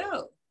had to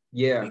go.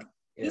 Yeah.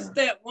 Just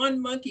that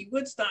one monkey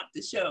would stop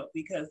the show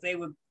because they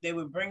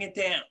would bring it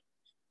down.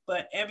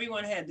 But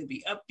everyone had to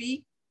be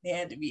upbeat. They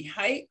had to be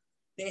hyped.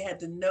 They had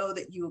to know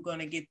that you were going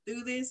to get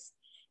through this.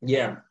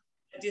 Yeah. And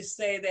I just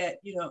say that,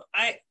 you know,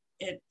 at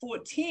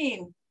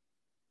 14,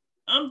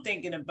 I'm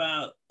thinking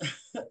about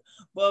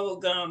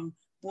bubblegum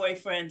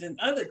boyfriends and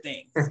other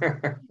things.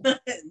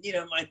 You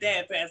know, my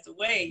dad passed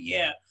away.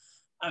 Yeah,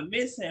 I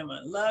miss him. I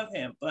love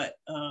him. But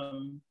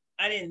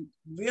I didn't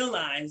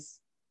realize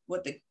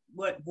what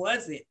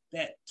was it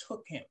that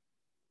took him.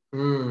 It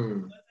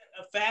wasn't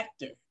a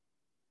factor.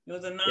 It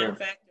was a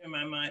non-factor in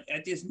my mind.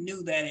 I just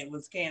knew that it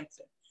was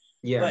cancer.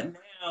 Yeah. But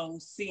now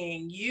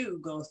seeing you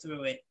go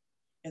through it,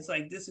 it's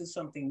like, this is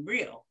something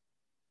real.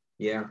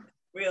 Yeah.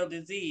 Real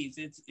disease.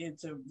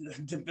 It's a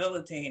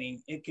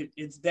debilitating.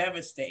 It's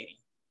devastating.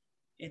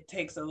 It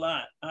takes a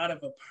lot out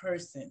of a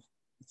person.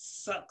 It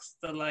sucks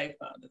the life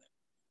out of them.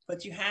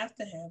 But you have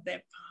to have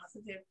that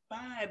positive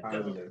vibe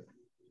going.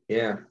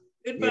 Yeah.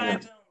 Good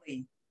vibes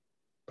only.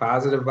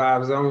 Positive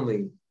vibes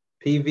only.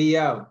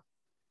 PVO.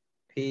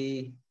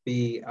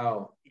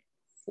 PVO.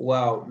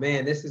 Well,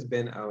 man, this has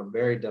been a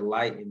very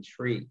delight and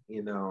treat,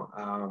 you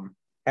know,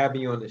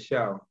 having you on the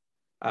show.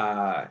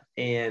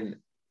 And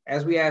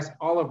as we ask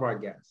all of our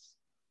guests,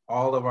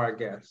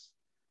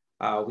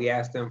 we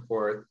ask them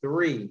for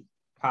 3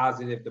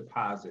 positive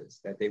deposits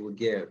that they would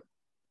give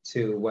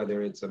to,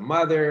 whether it's a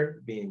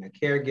mother, being a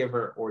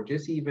caregiver, or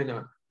just even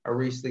a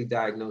recently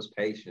diagnosed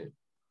patient.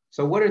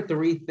 So what are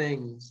 3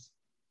 things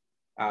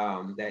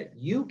that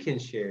you can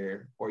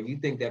share or you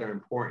think that are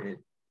important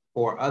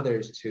for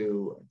others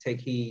to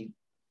take heed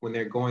when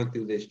they're going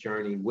through this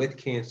journey with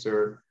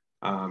cancer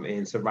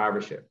and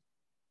survivorship?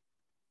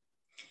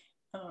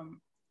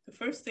 The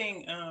first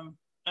thing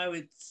I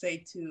would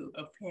say to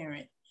a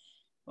parent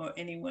or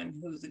anyone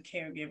who's a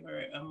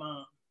caregiver, a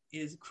mom,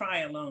 is cry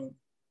alone.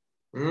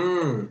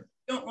 Mm. You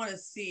don't want to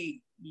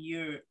see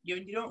you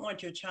don't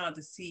want your child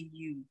to see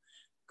you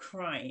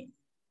crying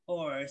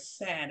or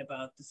sad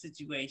about the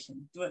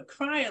situation, but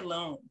cry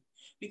alone,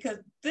 because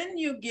then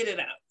you get it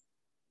out.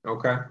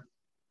 Okay.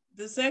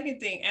 The second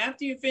thing,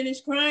 after you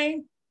finish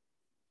crying,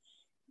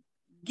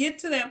 get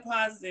to that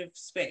positive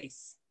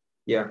space.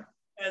 Yeah.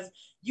 Because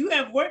you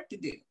have work to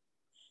do.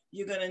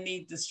 You're going to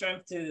need the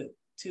strength to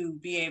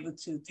be able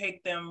to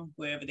take them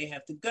wherever they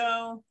have to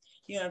go.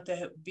 You have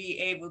to be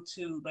able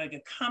to like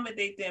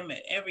accommodate them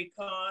at every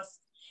cost.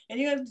 And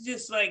you have to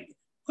just like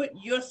put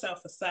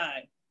yourself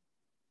aside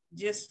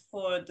just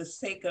for the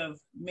sake of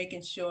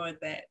making sure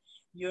that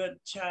your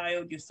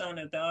child, your son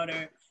or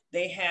daughter,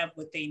 they have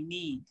what they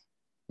need.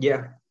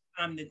 Yeah.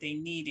 That they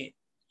need it.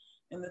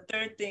 And the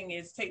third thing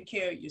is take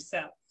care of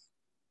yourself,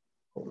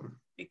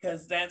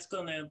 because that's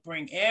going to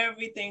bring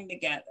everything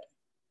together.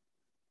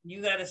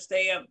 You got to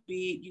stay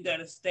upbeat. You got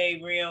to stay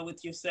real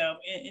with yourself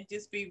and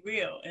just be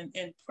real and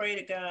pray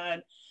to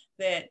God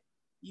that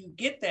you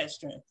get that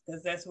strength,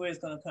 because that's where it's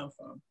going to come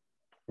from.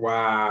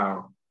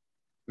 Wow.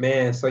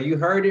 Man, so you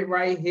heard it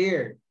right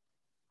here.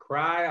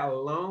 Cry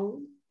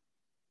alone,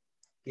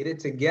 get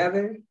it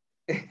together,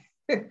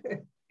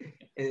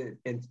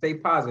 and stay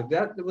positive.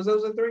 Was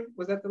those the three?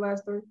 Was that the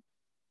last three?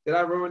 Did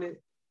I ruin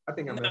it? I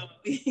think I messed up.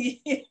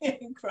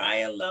 Cry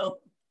alone,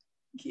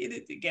 get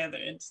it together,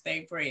 and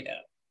stay prayed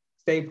up.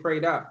 Stay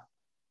prayed up.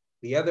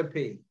 The other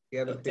P.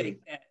 We'll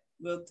take that.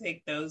 We'll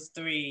take those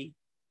three.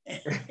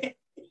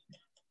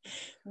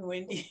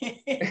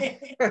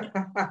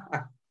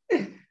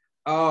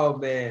 Oh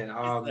man.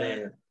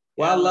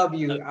 Well, I love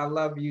you. I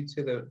love you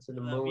to the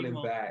moon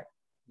and back.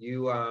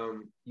 You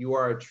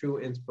are a true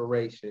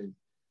inspiration.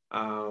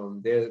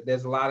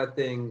 There's a lot of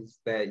things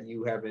that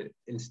you have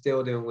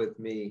instilled in with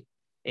me,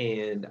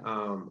 and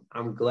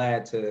I'm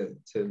glad to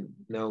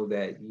know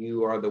that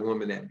you are the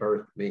woman that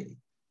birthed me.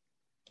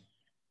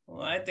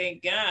 Well, I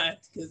thank God,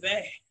 because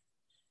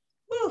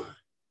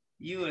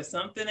you were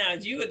something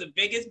else. You were the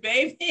biggest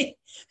baby,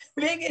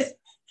 biggest.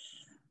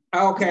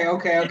 Okay.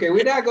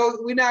 We're not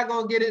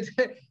gonna get into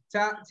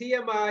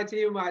TMI.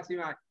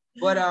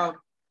 But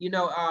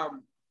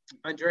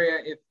Andrea,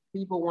 if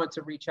people want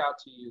to reach out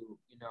to you,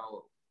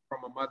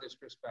 from a mother's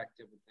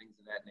perspective and things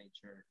of that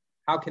nature,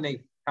 how can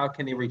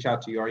they reach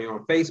out to you? Are you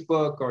on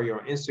Facebook or you're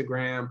on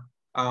Instagram?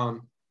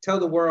 Tell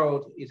the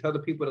world, tell the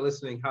people that are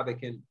listening how they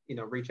can,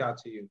 reach out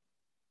to you.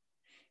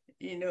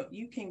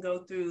 You can go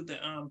through the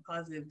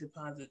Positive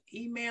Deposit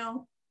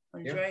email,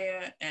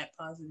 Andrea at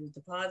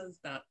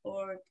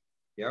positivedeposits.org.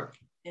 Yep.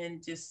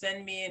 And just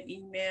send me an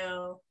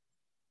email.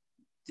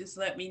 Just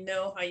let me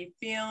know how you're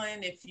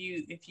feeling. If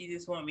you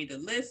just want me to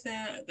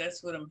listen,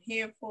 that's what I'm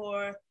here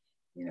for.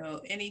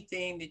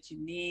 Anything that you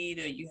need,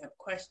 or you have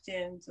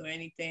questions or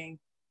anything,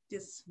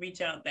 just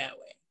reach out that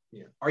way.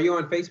 Yeah. Are you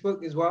on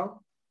Facebook as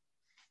well?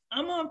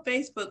 I'm on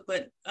Facebook,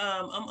 but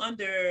I'm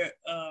under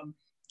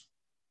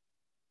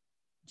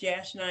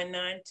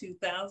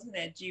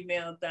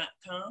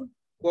jash992000@gmail.com.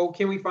 Well,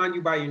 can we find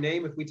you by your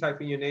name? If we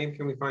type in your name,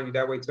 can we find you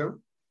that way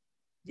too?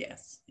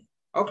 Yes.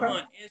 Okay. I'm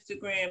on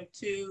Instagram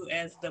too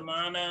as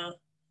Damana.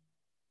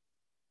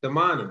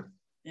 Damana.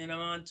 And I'm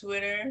on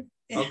Twitter.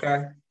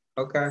 Okay.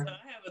 So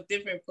I have a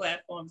different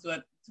platforms,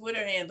 but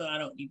Twitter handle I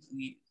don't usually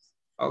use.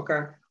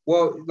 Okay.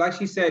 Well, like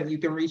she said, you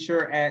can reach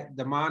her at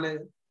Damana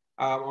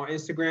on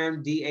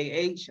Instagram,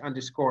 DAH_MONNAH.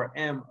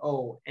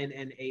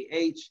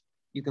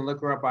 You can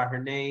look her up by her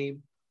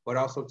name, but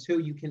also too,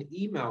 you can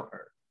email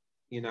her,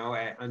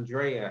 at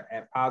Andrea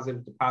at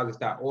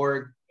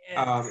positivedeposits.org.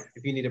 Yes.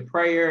 If you need a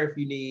prayer, if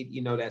you need,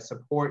 that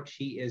support,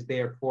 she is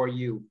there for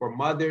you, for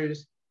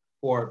mothers,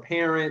 for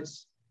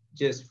parents,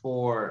 just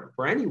for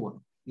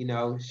anyone.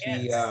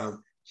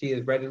 She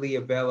is readily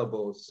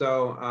available.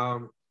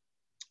 So,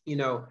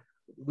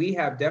 we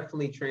have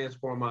definitely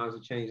transformed minds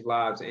and changed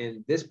lives.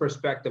 And this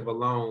perspective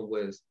alone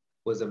was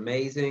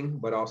amazing,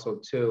 but also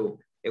too,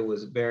 it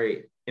was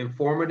very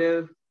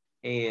informative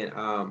and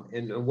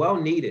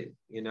well needed.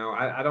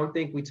 I don't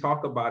think we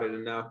talk about it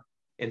enough.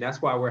 And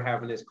that's why we're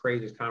having this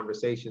crazy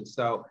conversation.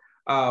 So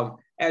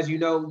as you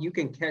know, you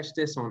can catch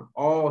this on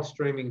all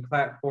streaming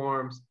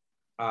platforms,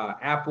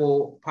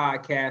 Apple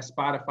Podcasts,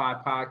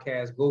 Spotify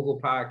Podcasts, Google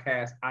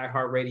Podcasts,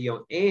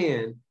 iHeartRadio,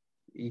 and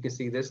you can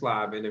see this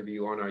live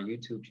interview on our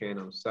YouTube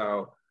channel.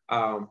 So,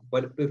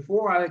 but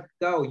before I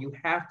go, you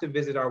have to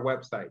visit our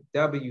website,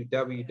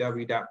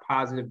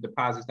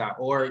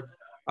 www.positivedeposits.org.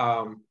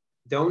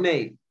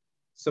 Donate,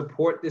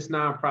 support this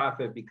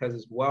nonprofit because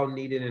it's well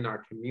needed in our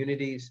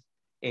communities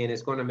and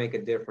it's going to make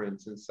a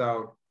difference. And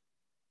so,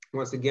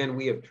 once again,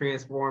 we have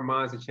transformed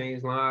minds to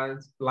change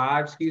lives,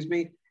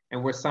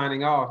 and we're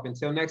signing off.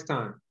 Until next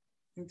time.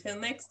 Until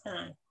next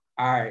time.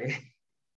 All right.